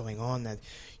what's going on? That,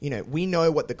 we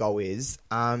know what the goal is.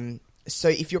 So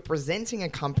if you're presenting a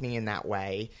company in that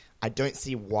way, I don't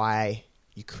see why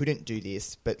you couldn't do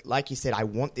this. But like you said, I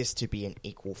want this to be an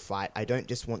equal fight. I don't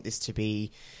just want this to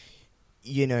be,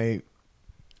 I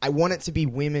want it to be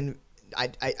women.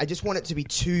 I just want it to be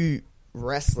two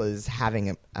wrestlers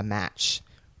having a match,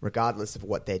 regardless of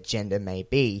what their gender may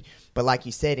be. But like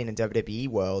you said, in a WWE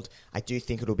world, I do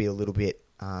think it'll be a little bit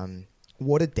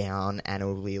watered down and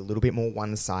it'll be a little bit more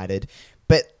one-sided.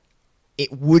 But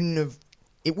it wouldn't have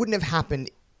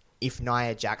happened if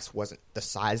Nia Jax wasn't the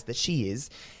size that she is,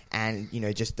 and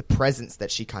just the presence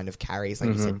that she kind of carries, like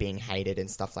you said, being hated and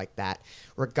stuff like that.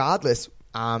 Regardless,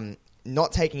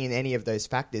 not taking in any of those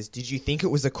factors, did you think it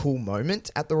was a cool moment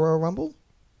at the Royal Rumble?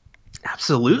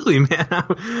 Absolutely,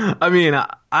 man. I mean,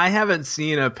 I haven't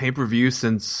seen a pay-per-view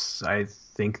since I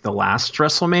think the last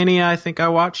WrestleMania I think I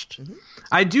watched. Mm-hmm.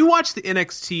 I do watch the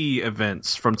NXT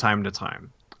events from time to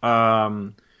time.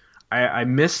 I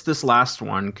missed this last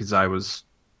one because I was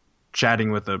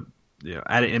chatting with at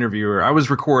an interviewer. I was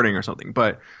recording or something,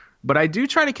 but I do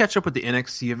try to catch up with the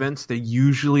NXT events. They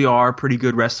usually are pretty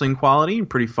good wrestling quality and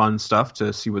pretty fun stuff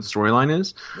to see what storyline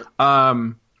is.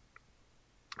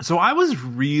 So I was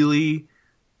really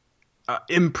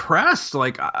impressed.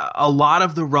 Like, a lot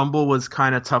of the Rumble was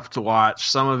kind of tough to watch.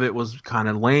 Some of it was kind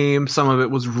of lame. Some of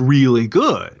it was really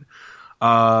good.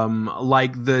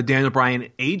 Like the Daniel Bryan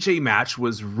AJ match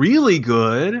was really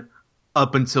good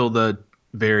up until the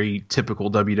very typical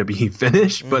WWE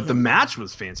finish, but the match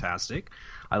was fantastic.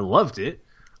 I loved it.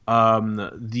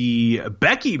 The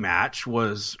Becky match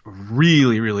was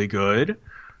really, really good.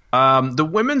 The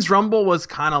women's Rumble was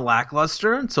kind of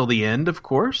lackluster until the end, of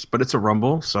course, but it's a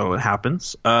Rumble, so it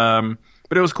happens. But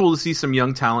it was cool to see some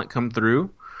young talent come through.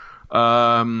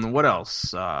 What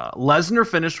else? Lesnar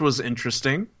finish was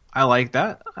interesting. I like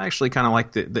that. I actually kind of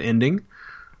liked the ending.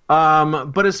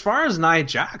 But as far as Nia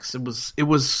Jax, it was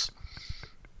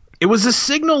a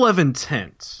signal of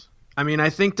intent. I mean, I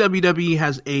think WWE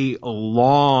has a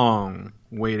long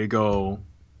way to go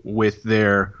with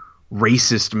their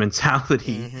racist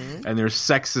mentality and their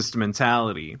sexist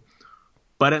mentality.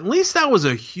 But at least that was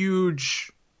a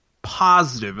huge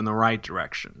positive in the right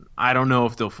direction. I don't know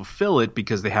if they'll fulfill it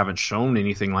because they haven't shown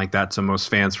anything like that to most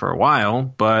fans for a while,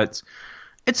 but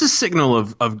it's a signal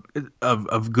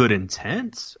of good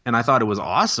intent, and I thought it was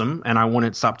awesome, and I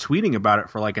wouldn't stop tweeting about it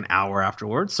for like an hour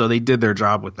afterwards, so they did their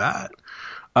job with that.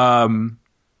 But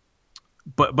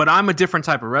I'm a different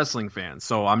type of wrestling fan,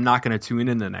 so I'm not going to tune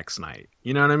in the next night.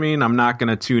 You know what I mean? I'm not going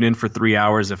to tune in for 3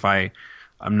 hours if I'm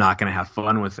not going to have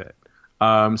fun with it.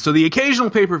 So the occasional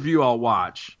pay-per-view I'll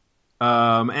watch,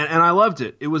 and I loved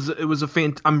it. It was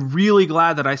I'm really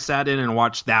glad that I sat in and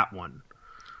watched that one.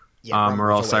 Yeah,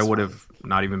 or else I would have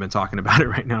not even been talking about it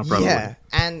right now, probably. Yeah,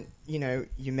 and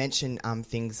you mentioned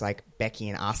things like Becky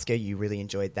and Asuka. You really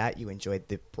enjoyed that. You enjoyed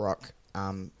the Brock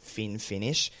Finn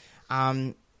finish.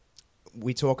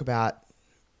 We talk about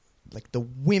like the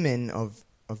women of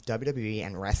WWE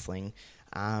and wrestling.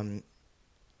 When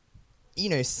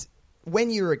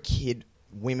you were a kid,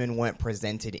 women weren't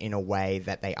presented in a way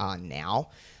that they are now.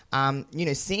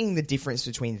 Seeing the difference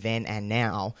between then and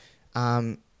now.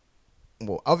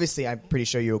 Well, obviously, I'm pretty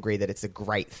sure you agree that it's a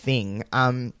great thing.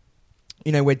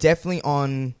 We're definitely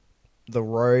on the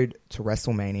road to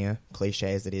WrestleMania,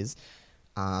 cliche as it is.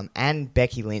 And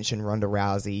Becky Lynch and Ronda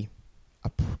Rousey are,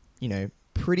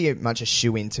 pretty much a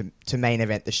shoe-in to main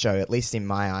event the show, at least in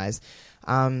my eyes.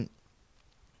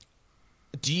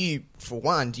 Do you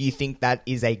think that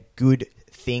is a good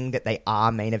thing that they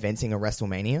are main eventing a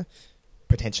WrestleMania,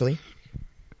 potentially?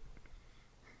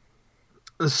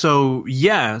 So,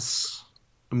 yes,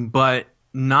 but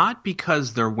not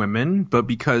because they're women, but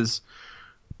because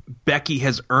Becky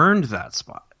has earned that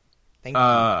spot. Thank you.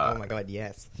 Oh my God,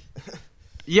 yes.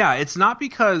 Yeah, it's not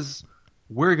because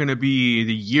we're going to be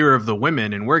the year of the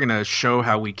women and we're going to show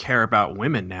how we care about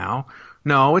women now.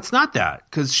 No, it's not that,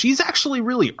 because she's actually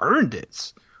really earned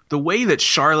it. The way that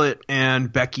Charlotte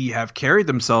and Becky have carried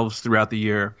themselves throughout the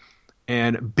year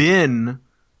and been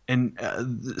and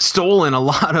stolen a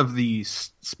lot of the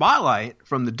spotlight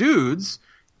from the dudes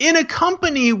in a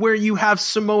company where you have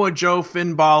Samoa Joe,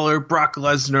 Finn Balor, Brock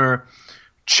Lesnar,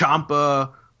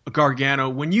 Ciampa, Gargano,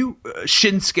 when you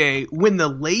Shinsuke, when the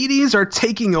ladies are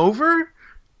taking over,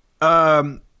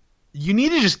 you need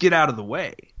to just get out of the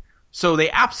way. So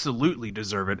they absolutely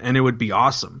deserve it, and it would be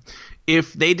awesome.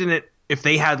 If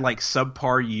they had like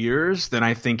subpar years, then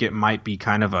I think it might be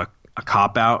kind of a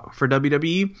cop out for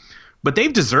WWE. But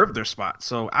they've deserved their spot,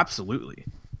 so absolutely.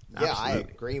 Yeah, I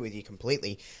agree with you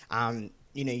completely.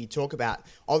 You talk about,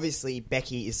 obviously,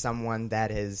 Becky is someone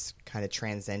that has kind of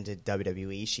transcended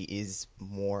WWE. She is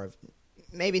more of,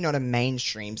 maybe not a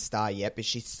mainstream star yet, but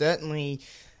she's certainly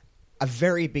a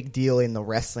very big deal in the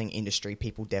wrestling industry.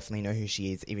 People definitely know who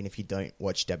she is, even if you don't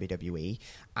watch WWE.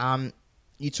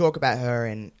 You talk about her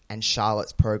and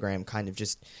Charlotte's program, kind of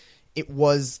just, it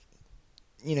was,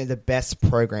 the best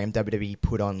program WWE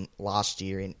put on last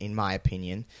year, in my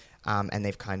opinion. And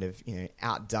they've kind of,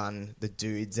 outdone the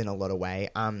dudes in a lot of way.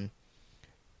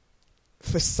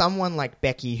 For someone like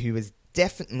Becky, who has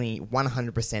definitely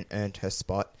 100% earned her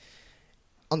spot,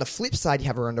 on the flip side, you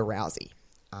have Ronda Rousey.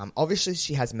 Obviously,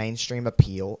 she has mainstream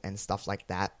appeal and stuff like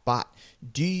that, but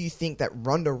do you think that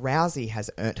Ronda Rousey has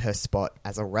earned her spot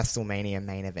as a WrestleMania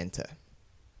main eventer?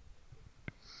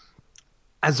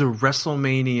 As a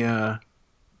WrestleMania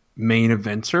main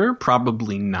eventer,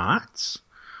 probably not.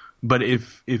 But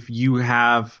if you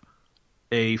have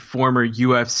a former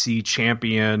UFC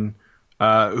champion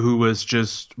who was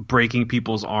just breaking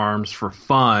people's arms for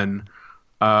fun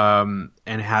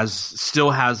and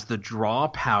still has the draw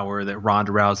power that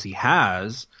Ronda Rousey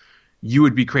has, you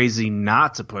would be crazy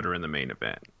not to put her in the main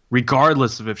event,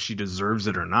 regardless of if she deserves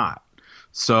it or not.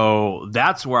 So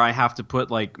that's where I have to put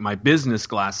like my business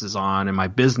glasses on and my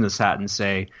business hat and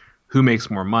say, who makes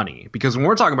more money? Because when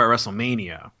we're talking about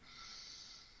WrestleMania,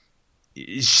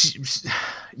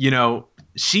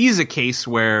 she's a case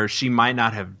where she might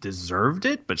not have deserved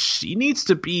it, but she needs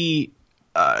to be,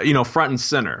 front and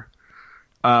center.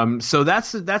 So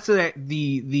that's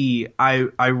the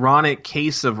ironic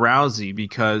case of Rousey,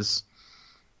 because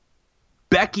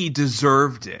Becky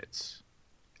deserved it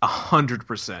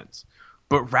 100%,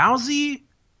 but Rousey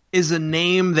is a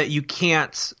name that you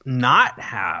can't not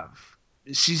have.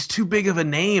 She's too big of a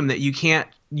name that you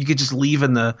could just leave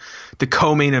in the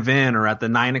co-main event or at the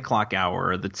 9 o'clock hour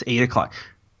or the 8 o'clock.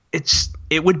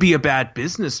 It would be a bad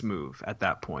business move at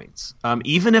that point.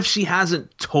 Even if she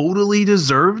hasn't totally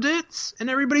deserved it in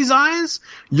everybody's eyes,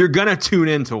 you're gonna tune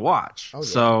in to watch. Oh, yeah.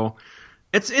 So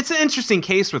it's an interesting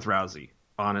case with Rousey.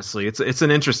 Honestly, it's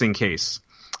an interesting case.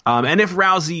 And if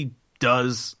Rousey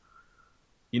does,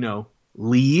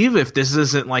 leave, if this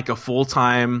isn't like a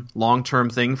full-time, long-term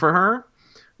thing for her,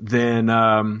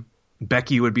 then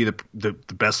Becky would be the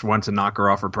best one to knock her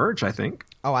off her perch, I think.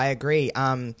 Oh, I agree.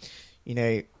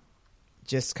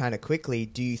 Just kind of quickly,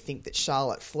 do you think that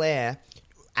Charlotte Flair,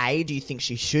 A, do you think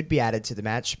she should be added to the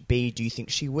match? B, do you think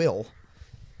she will?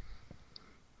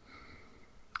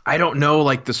 I don't know,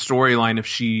 like, the storyline if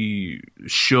she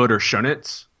should or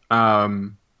shouldn't. But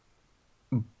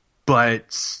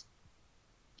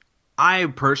I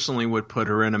personally would put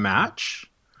her in a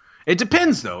match. It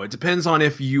depends, though. It depends on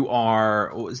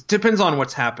depends on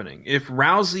what's happening. If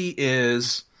Rousey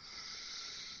is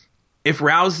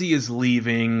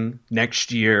leaving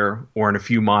next year or in a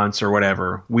few months or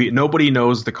whatever, nobody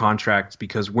knows the contract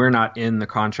because we're not in the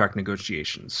contract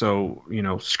negotiations. So,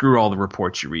 screw all the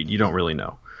reports you read. You don't really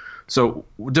know. So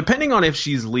depending on if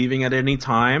she's leaving at any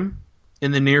time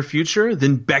in the near future,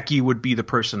 then Becky would be the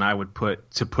person I would put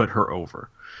her over.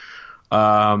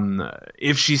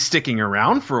 If she's sticking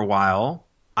around for a while,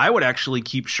 I would actually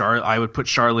keep Charlotte. I would put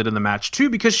Charlotte in the match too,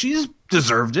 because she's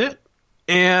deserved it.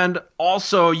 And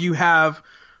also you have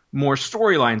more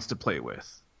storylines to play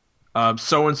with.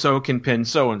 So-and-so can pin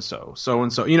so-and-so,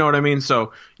 so-and-so. You know what I mean?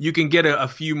 So you can get a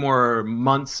few more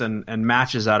months and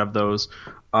matches out of those.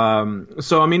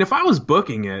 So, I mean, if I was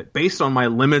booking it, based on my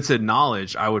limited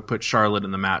knowledge, I would put Charlotte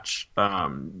in the match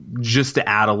just to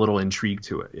add a little intrigue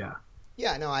to it, yeah.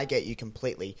 Yeah, no, I get you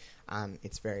completely.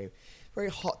 It's very, very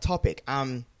hot topic.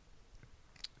 Other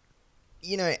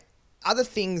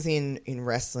things in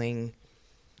wrestling,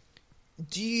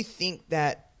 do you think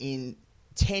that in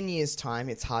 10 years' time,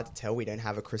 it's hard to tell. We don't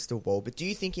have a crystal ball. But do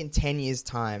you think in 10 years'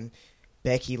 time,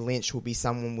 Becky Lynch will be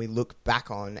someone we look back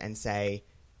on and say,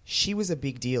 she was a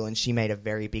big deal and she made a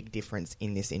very big difference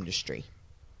in this industry?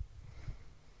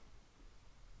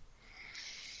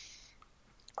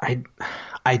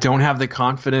 I don't have the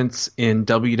confidence in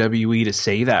WWE to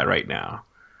say that right now.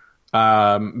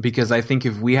 Because I think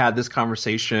if we had this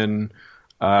conversation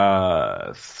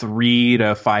 3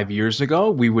 to 5 years ago,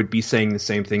 we would be saying the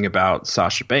same thing about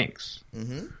Sasha Banks.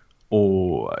 Mm-hmm.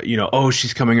 Or,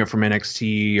 she's coming up from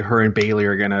NXT. Her and Bayley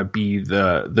are going to be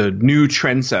the new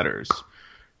trendsetters.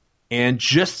 And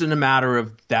just in a matter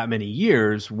of that many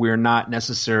years, we're not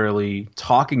necessarily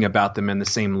talking about them in the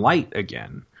same light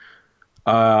again.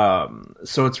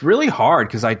 So it's really hard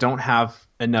because I don't have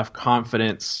enough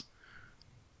confidence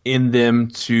in them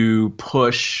to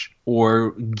push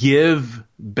or give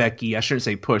Becky, I shouldn't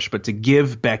say push, but to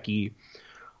give Becky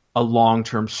a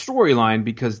long-term storyline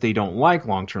because they don't like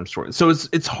long-term stories. So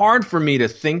it's hard for me to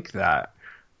think that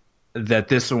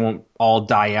this won't all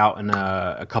die out in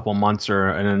a couple months or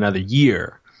in another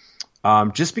year.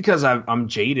 Just because I'm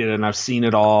jaded and I've seen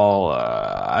it all.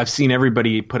 I've seen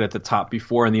everybody put at the top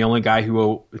before, and the only guy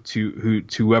who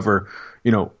ever,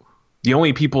 the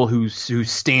only people who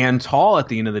stand tall at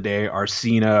the end of the day are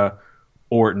Cena,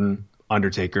 Orton,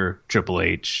 Undertaker, Triple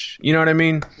H. You know what I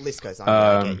mean? List goes on.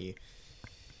 I get you.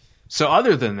 So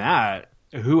other than that,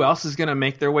 who else is going to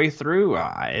make their way through?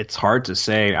 It's hard to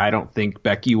say. I don't think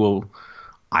Becky will.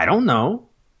 I don't know.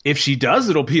 If she does,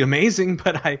 it'll be amazing,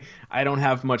 but I don't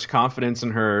have much confidence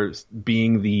in her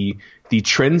being the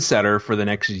trendsetter for the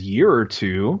next year or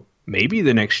two, maybe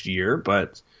the next year,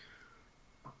 but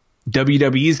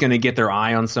WWE is going to get their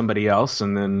eye on somebody else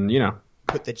and then,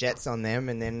 put the Jets on them,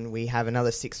 and then we have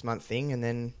another 6-month thing, and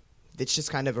then it's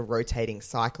just kind of a rotating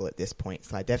cycle at this point,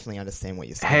 so I definitely understand what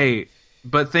you're saying. Hey,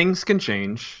 but things can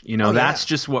change. That's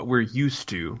just what we're used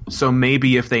to. So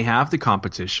maybe if they have the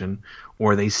competition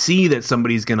or they see that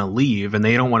somebody's going to leave and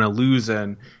they don't want to lose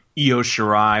an Io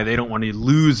Shirai, they don't want to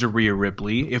lose a Rhea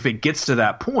Ripley, if it gets to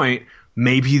that point,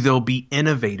 maybe they'll be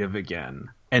innovative again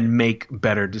and make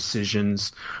better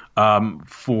decisions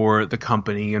for the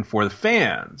company and for the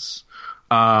fans.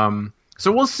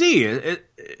 So we'll see.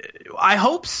 I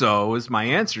hope so is my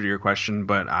answer to your question,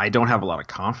 but I don't have a lot of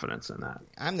confidence in that.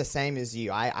 I'm the same as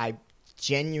you. I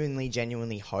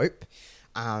genuinely hope.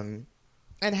 And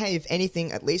hey, if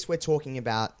anything, at least we're talking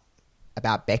about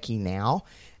Becky now.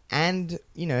 And,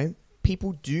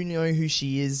 people do know who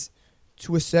she is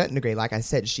to a certain degree. Like I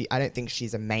said, I don't think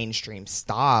she's a mainstream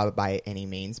star by any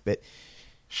means, but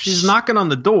she's knocking on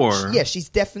the door. She's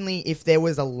definitely, if there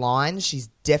was a line, she's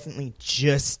definitely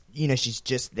just, she's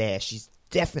just there. She's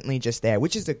definitely just there,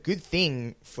 which is a good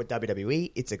thing for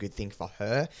WWE. It's a good thing for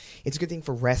her. It's a good thing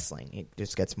for wrestling. It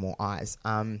just gets more eyes.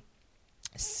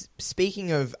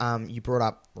 Speaking of, you brought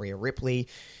up Rhea Ripley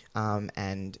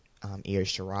and Io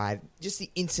Shirai, just the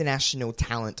international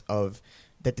talent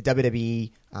that the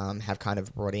WWE have kind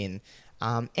of brought in.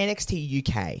 NXT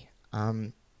UK.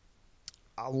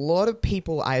 A lot of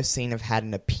people I have seen have had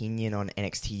an opinion on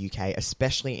NXT UK,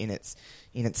 especially in its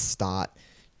start.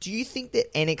 Do you think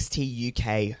that NXT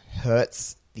UK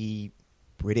hurts the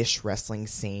British wrestling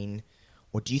scene,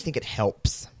 or do you think it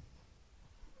helps?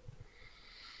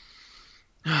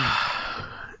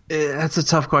 That's a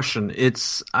tough question.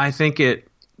 I think it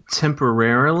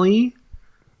temporarily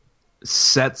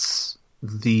sets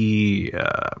the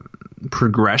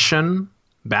progression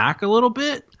back a little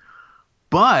bit,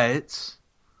 but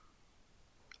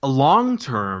long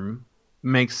term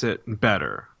makes it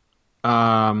better.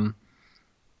 I'm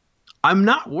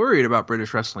not worried about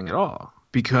British wrestling at all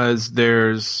because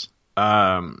there's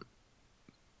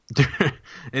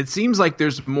it seems like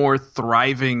there's more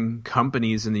thriving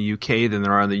companies in the UK than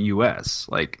there are in the US.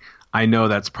 Like, I know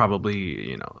that's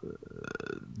probably,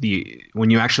 when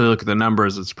you actually look at the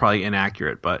numbers, it's probably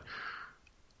inaccurate, but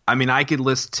I mean, I could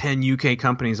list 10 UK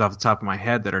companies off the top of my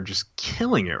head that are just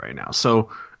killing it right now. So,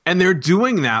 and they're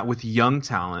doing that with young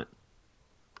talent,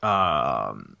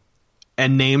 and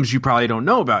names you probably don't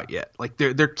know about yet. Like,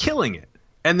 they're killing it,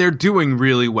 and they're doing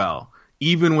really well,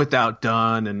 even without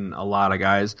Dunn and a lot of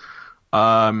guys.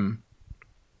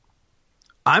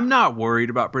 I'm not worried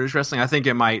about British wrestling. I think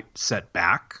it might set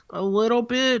back a little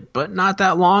bit, but not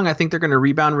that long. I think they're going to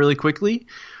rebound really quickly.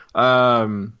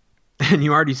 And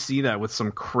you already see that with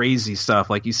some crazy stuff.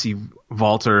 Like, you see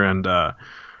Walter and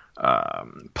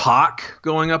Pac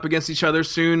going up against each other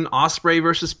soon. Ospreay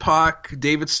versus Pac.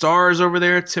 David Starr's over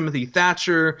there. Timothy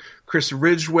Thatcher. Chris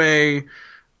Ridgway.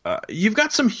 You've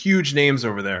got some huge names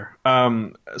over there.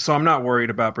 So I'm not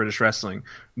worried about British wrestling.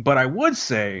 But I would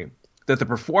say that the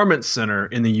Performance Center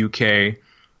in the UK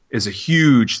is a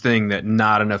huge thing that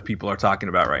not enough people are talking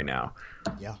about right now.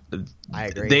 Yeah, I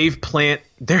agree. They've planted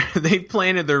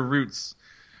their roots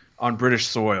on British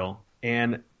soil,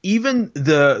 and even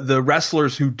the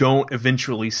wrestlers who don't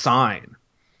eventually sign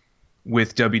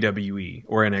with WWE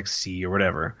or NXT or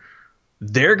whatever,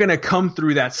 they're going to come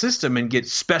through that system and get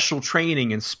special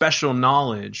training and special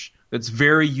knowledge that's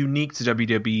very unique to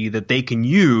WWE that they can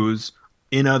use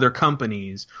in other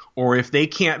companies. Or if they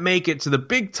can't make it to the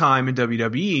big time in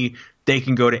WWE, they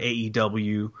can go to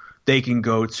AEW, they can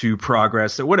go to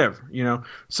Progress or whatever, you know.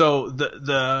 So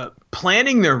the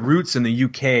planting their roots in the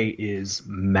UK is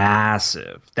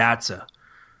massive. That's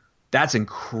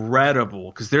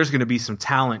incredible, because there's going to be some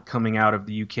talent coming out of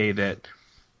the UK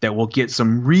that will get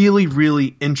some really,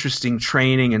 really interesting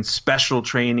training and special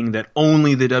training that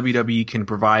only the WWE can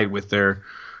provide with their,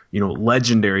 you know,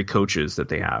 legendary coaches that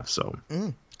they have. So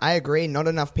I agree. Not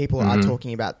enough people are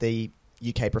talking about the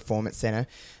UK Performance Center.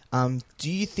 Do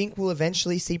you think we'll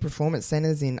eventually see performance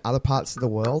centers in other parts of the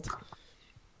world?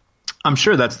 I'm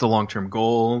sure that's the long-term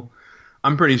goal.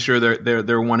 I'm pretty sure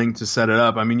they're wanting to set it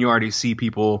up. I mean, you already see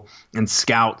people and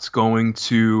scouts going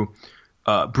to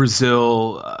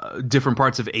Brazil, different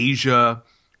parts of Asia,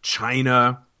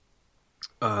 China.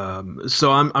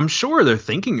 So I'm sure they're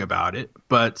thinking about it,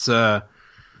 but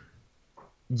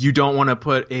you don't want to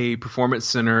put a performance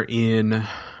center in,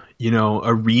 you know,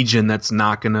 a region that's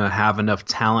not going to have enough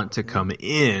talent to come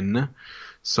in.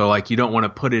 So like, you don't want to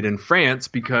put it in France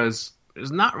because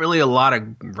there's not really a lot of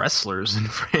wrestlers in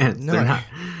France. No.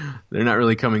 They're not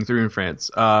really coming through in France.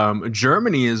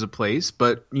 Germany is a place,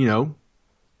 but you know,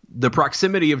 the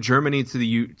proximity of Germany to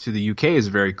the UK is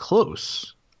very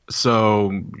close.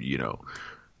 So, you know,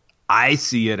 I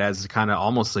see it as kind of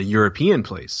almost a European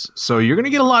place. So you're going to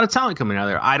get a lot of talent coming out of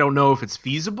there. I don't know if it's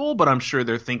feasible, but I'm sure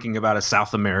they're thinking about a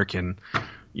South American,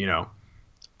 you know.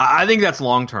 I think that's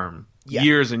long term. Yeah.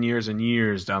 Years and years and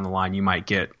years down the line, you might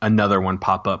get another one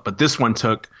pop up. But this one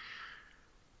took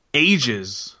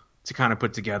ages to kind of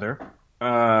put together.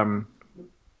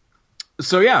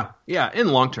 So yeah, in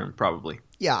long term, probably.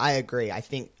 Yeah, I agree. I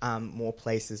think more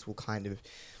places will kind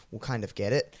of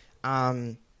get it.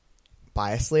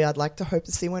 Biasly, I'd like to hope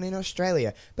to see one in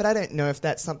Australia, but I don't know if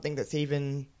that's something that's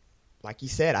even, like you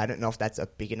said, I don't know if that's a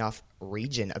big enough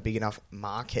region, a big enough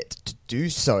market to do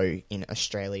so in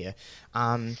Australia.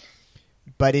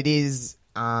 But it is,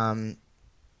 at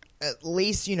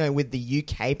least, you know, with the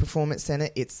UK Performance Centre,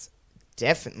 it's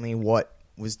definitely what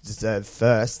was deserved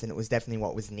first, and it was definitely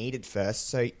what was needed first.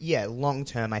 So, yeah, long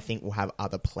term, I think we'll have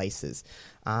other places.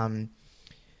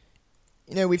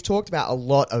 You know, we've talked about a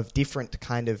lot of different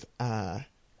kind of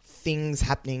things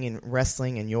happening in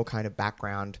wrestling and your kind of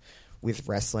background with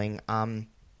wrestling.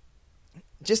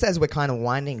 Just as we're kind of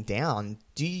winding down,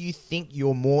 do you think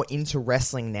you're more into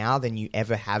wrestling now than you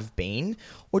ever have been?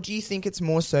 Or do you think it's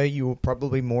more so you were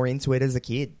probably more into it as a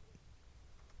kid?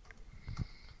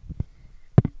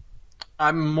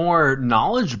 I'm more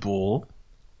knowledgeable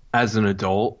as an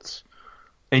adult,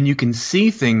 and you can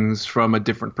see things from a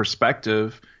different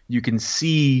perspective. You can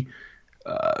see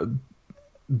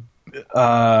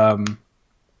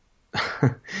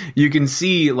you can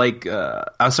see, like,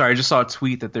 I'm sorry, I just saw a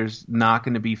tweet that there's not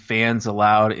going to be fans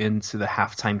allowed into the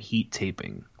halftime heat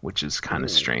taping, which is kind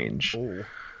of strange. Ooh.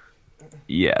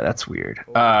 Yeah, that's weird.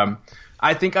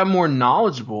 I think I'm more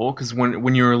knowledgeable because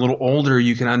when you're a little older,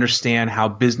 you can understand how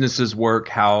businesses work,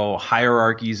 how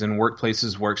hierarchies and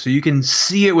workplaces work. So you can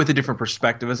see it with a different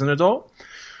perspective as an adult.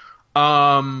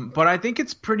 But I think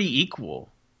it's pretty equal,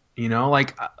 you know,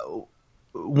 like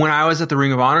when I was at the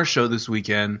Ring of Honor show this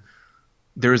weekend,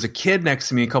 there was a kid next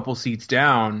to me a couple seats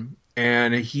down,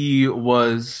 and he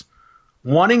was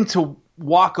wanting to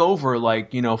walk over,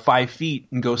 like, you know, 5 feet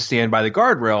and go stand by the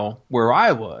guardrail where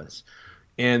I was.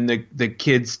 And the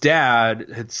kid's dad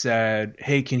had said,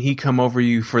 hey, can he come over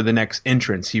you for the next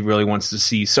entrance? He really wants to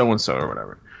see so-and-so or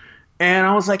whatever. And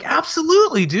I was like,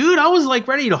 absolutely, dude. I was like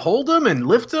ready to hold him and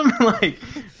lift him, like,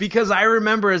 because I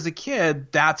remember as a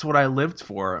kid, that's what I lived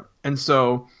for. And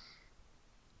so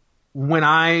when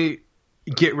I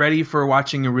get ready for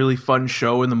watching a really fun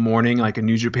show in the morning, like a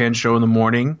New Japan show in the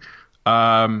morning,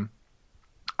 I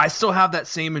still have that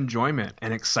same enjoyment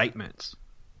and excitement.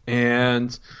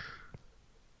 And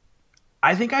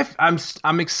I think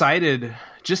I'm excited,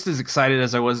 just as excited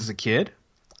as I was as a kid.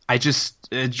 We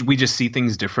just see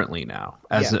things differently now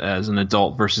as an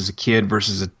adult versus a kid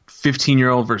versus a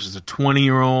 15-year-old versus a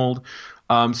 20-year-old.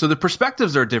 So the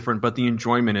perspectives are different, but the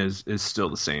enjoyment is still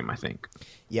the same, I think.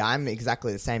 Yeah, I'm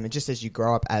exactly the same. And just as you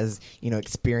grow up as,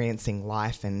 experiencing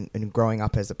life and growing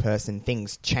up as a person,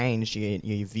 things change,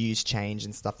 your views change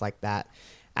and stuff like that.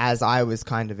 As I was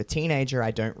kind of a teenager,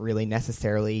 I don't really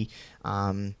necessarily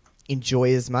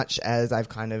enjoy as much as I've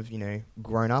kind of,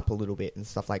 grown up a little bit and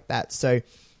stuff like that. So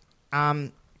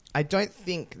I don't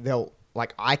think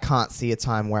I can't see a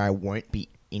time where I won't be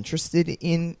interested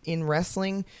in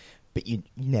wrestling, but you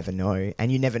never know.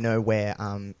 And you never know where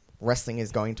wrestling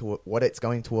is what it's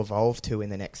going to evolve to in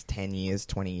the next 10 years,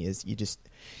 20 years. You just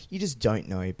don't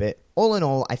know. But all in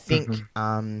all, I think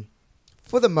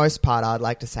for the most part, I'd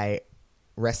like to say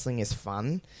wrestling is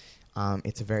fun.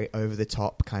 It's a very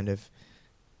over-the-top kind of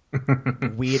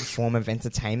weird form of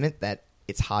entertainment that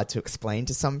it's hard to explain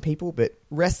to some people, but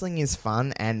wrestling is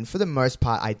fun. And for the most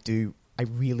part, I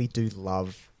really do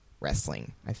love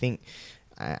wrestling. I think,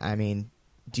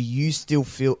 do you still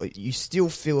feel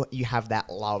you have that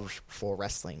love for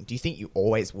wrestling? Do you think you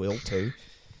always will too?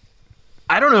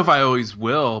 I don't know if I always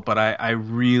will, but I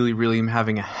really, really am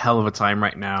having a hell of a time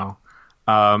right now.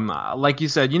 Like you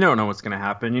said, you don't know what's going to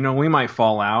happen. We might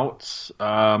fall out.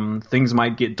 Things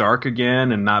might get dark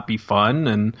again and not be fun,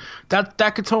 and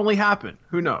that could totally happen.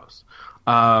 Who knows?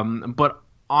 But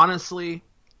honestly,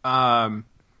 I'm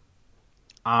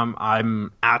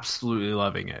absolutely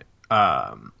loving it.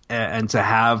 And to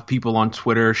have people on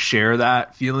Twitter share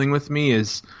that feeling with me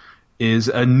is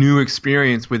a new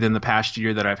experience within the past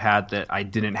year that I've had that I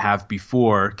didn't have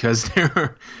before, because there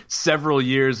were several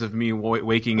years of me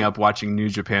waking up watching New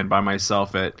Japan by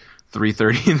myself at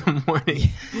 3:30 in the morning,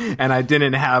 and I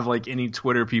didn't have any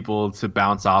Twitter people to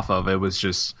bounce off of. It was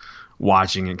just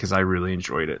watching it because I really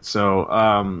enjoyed it. So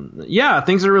yeah,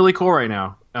 things are really cool right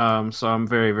now. So I'm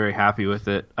very, very happy with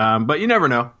it. But you never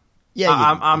know. Yeah,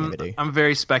 I'm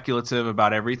very speculative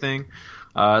about everything.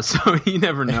 So you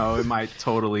never know. It might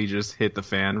totally just hit the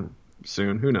fan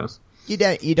soon. Who knows? You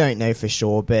don't know for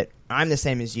sure, but I'm the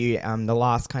same as you. The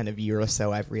last kind of year or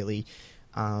so, I've really,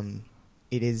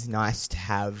 it is nice to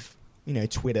have,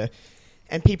 Twitter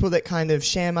and people that kind of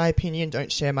share my opinion,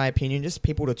 don't share my opinion, just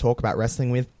people to talk about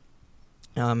wrestling with.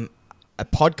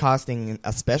 Podcasting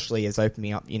especially has opened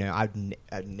me up.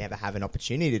 I'd never have an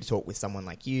opportunity to talk with someone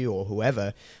like you or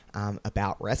whoever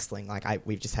about wrestling.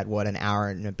 We've just had an hour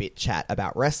and a bit chat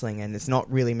about wrestling, and there's not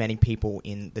really many people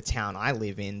in the town I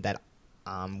live in that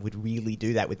would really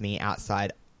do that with me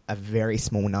outside a very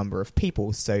small number of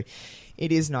people. So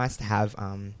it is nice to have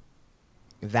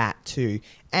that too,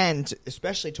 and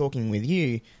especially talking with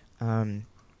you,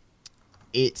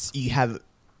 you have.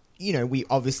 We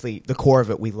obviously, the core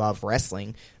of it, we love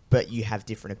wrestling, but you have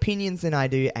different opinions than I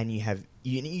do, and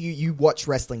you watch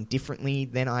wrestling differently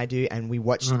than I do, and we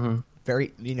watch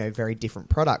very different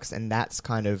products, and that's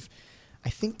kind of, I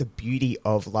think, the beauty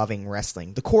of loving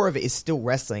wrestling. The core of it is still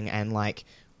wrestling, and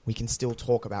we can still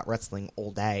talk about wrestling all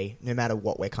day, no matter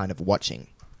what we're kind of watching.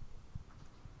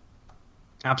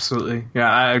 Absolutely.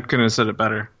 Yeah, I couldn't have said it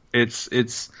better. It's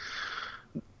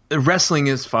wrestling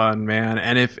is fun, man.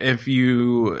 And if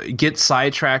you get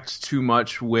sidetracked too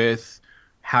much with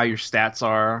how your stats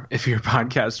are, if you're a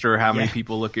podcaster, or how many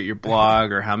people look at your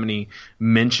blog, or how many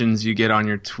mentions you get on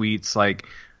your tweets,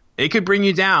 it could bring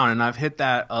you down. And I've hit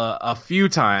that a few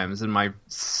times in my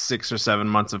 6 or 7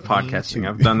 months of podcasting.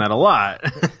 I've done that a lot.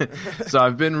 So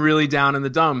I've been really down in the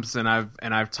dumps, and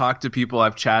I've talked to people,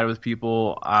 I've chatted with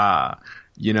people,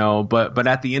 but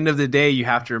at the end of the day, you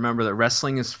have to remember that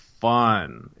wrestling is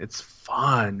fun. It's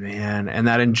fun, man, and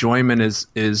that enjoyment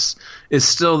is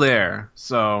still there.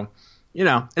 So,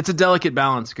 it's a delicate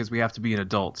balance because we have to be an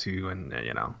adult too, and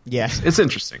yeah, it's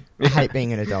interesting. I hate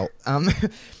being an adult.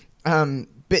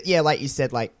 But yeah, like you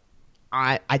said,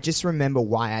 I just remember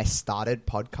why I started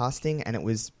podcasting, and it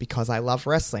was because I love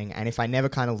wrestling. And if I never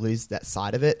kind of lose that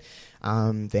side of it,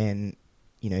 then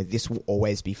this will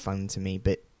always be fun to me.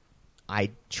 But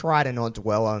I try to not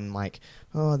dwell on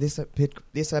this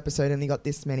episode only got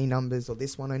this many numbers, or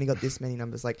this one only got this many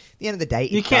numbers. At the end of the day,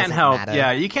 you can't help. Matter.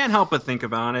 Yeah, you can't help but think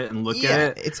about it and look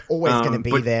at it. It's always going to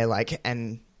be there.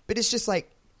 But it's just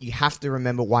you have to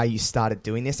remember why you started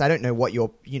doing this. I don't know what your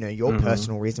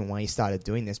personal reason why you started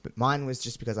doing this, but mine was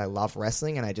just because I love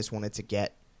wrestling and I just wanted to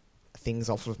get things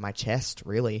off of my chest.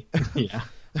 Really. Yeah.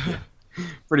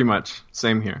 Pretty much.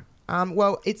 Same here.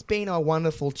 Well, it's been a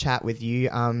wonderful chat with you.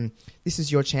 This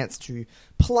is your chance to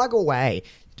plug away.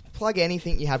 Plug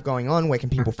anything you have going on. Where can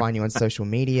people find you on social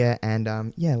media?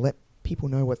 And, let people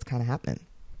know what's kind of happening.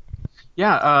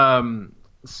 Yeah,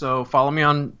 so follow me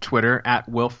on Twitter at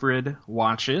Wilfred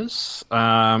Watches.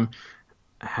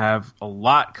 have a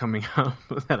lot coming up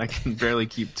that I can barely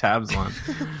keep tabs on.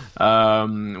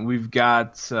 We've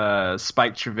got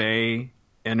Spike Trevay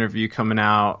interview coming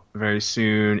out very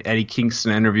soon. Eddie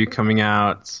Kingston interview coming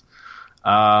out.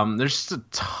 There's just a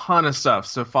ton of stuff.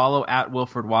 So follow at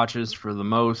Wilford Watches for the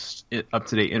most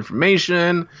up-to-date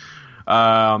information.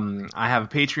 I have a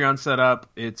Patreon set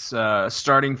up. It's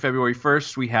starting February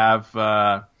 1st. We have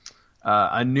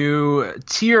a new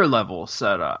tier level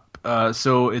set up.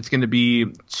 So it's going to be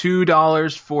 $2,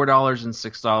 $4, and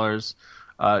 $6.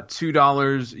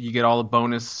 $2, you get all the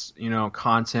bonus,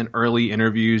 content, early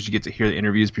interviews. You get to hear the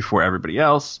interviews before everybody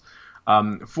else.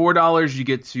 $4, you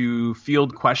get to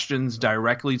field questions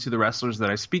directly to the wrestlers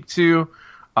that I speak to.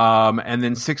 And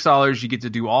then $6, you get to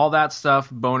do all that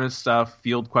stuff, bonus stuff,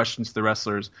 field questions to the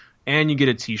wrestlers, and you get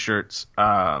a t-shirt.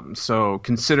 So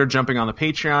consider jumping on the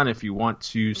Patreon if you want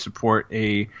to support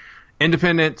a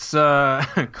independent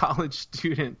college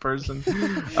student person.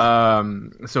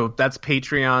 So that's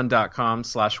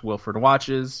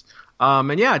patreon.com/WilfordWatches.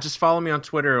 And yeah, just follow me on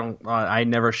Twitter. I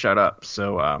never shut up.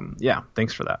 So yeah,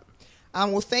 thanks for that.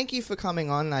 Well, thank you for coming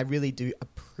on. I really do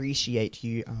appreciate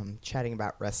you chatting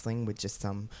about wrestling with just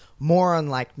some moron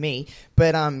like me.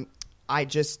 But I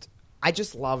just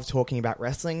love talking about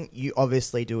wrestling. You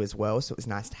obviously do as well, so it was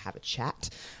nice to have a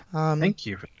chat. Thank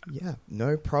you. Yeah,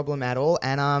 no problem at all.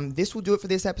 And this will do it for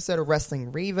this episode of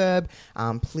Wrestling Reverb.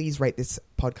 Please rate this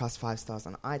podcast 5 stars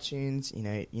on iTunes.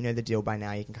 You know the deal by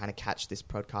now. You can kind of catch this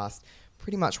podcast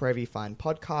pretty much wherever you find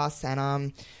podcasts.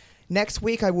 And next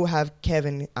week I will have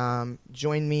Kevin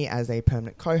join me as a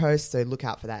permanent co-host, so look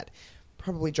out for that.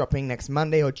 Probably dropping next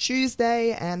Monday or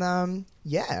Tuesday. And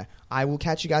yeah, I will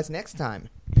catch you guys next time.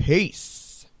 Peace.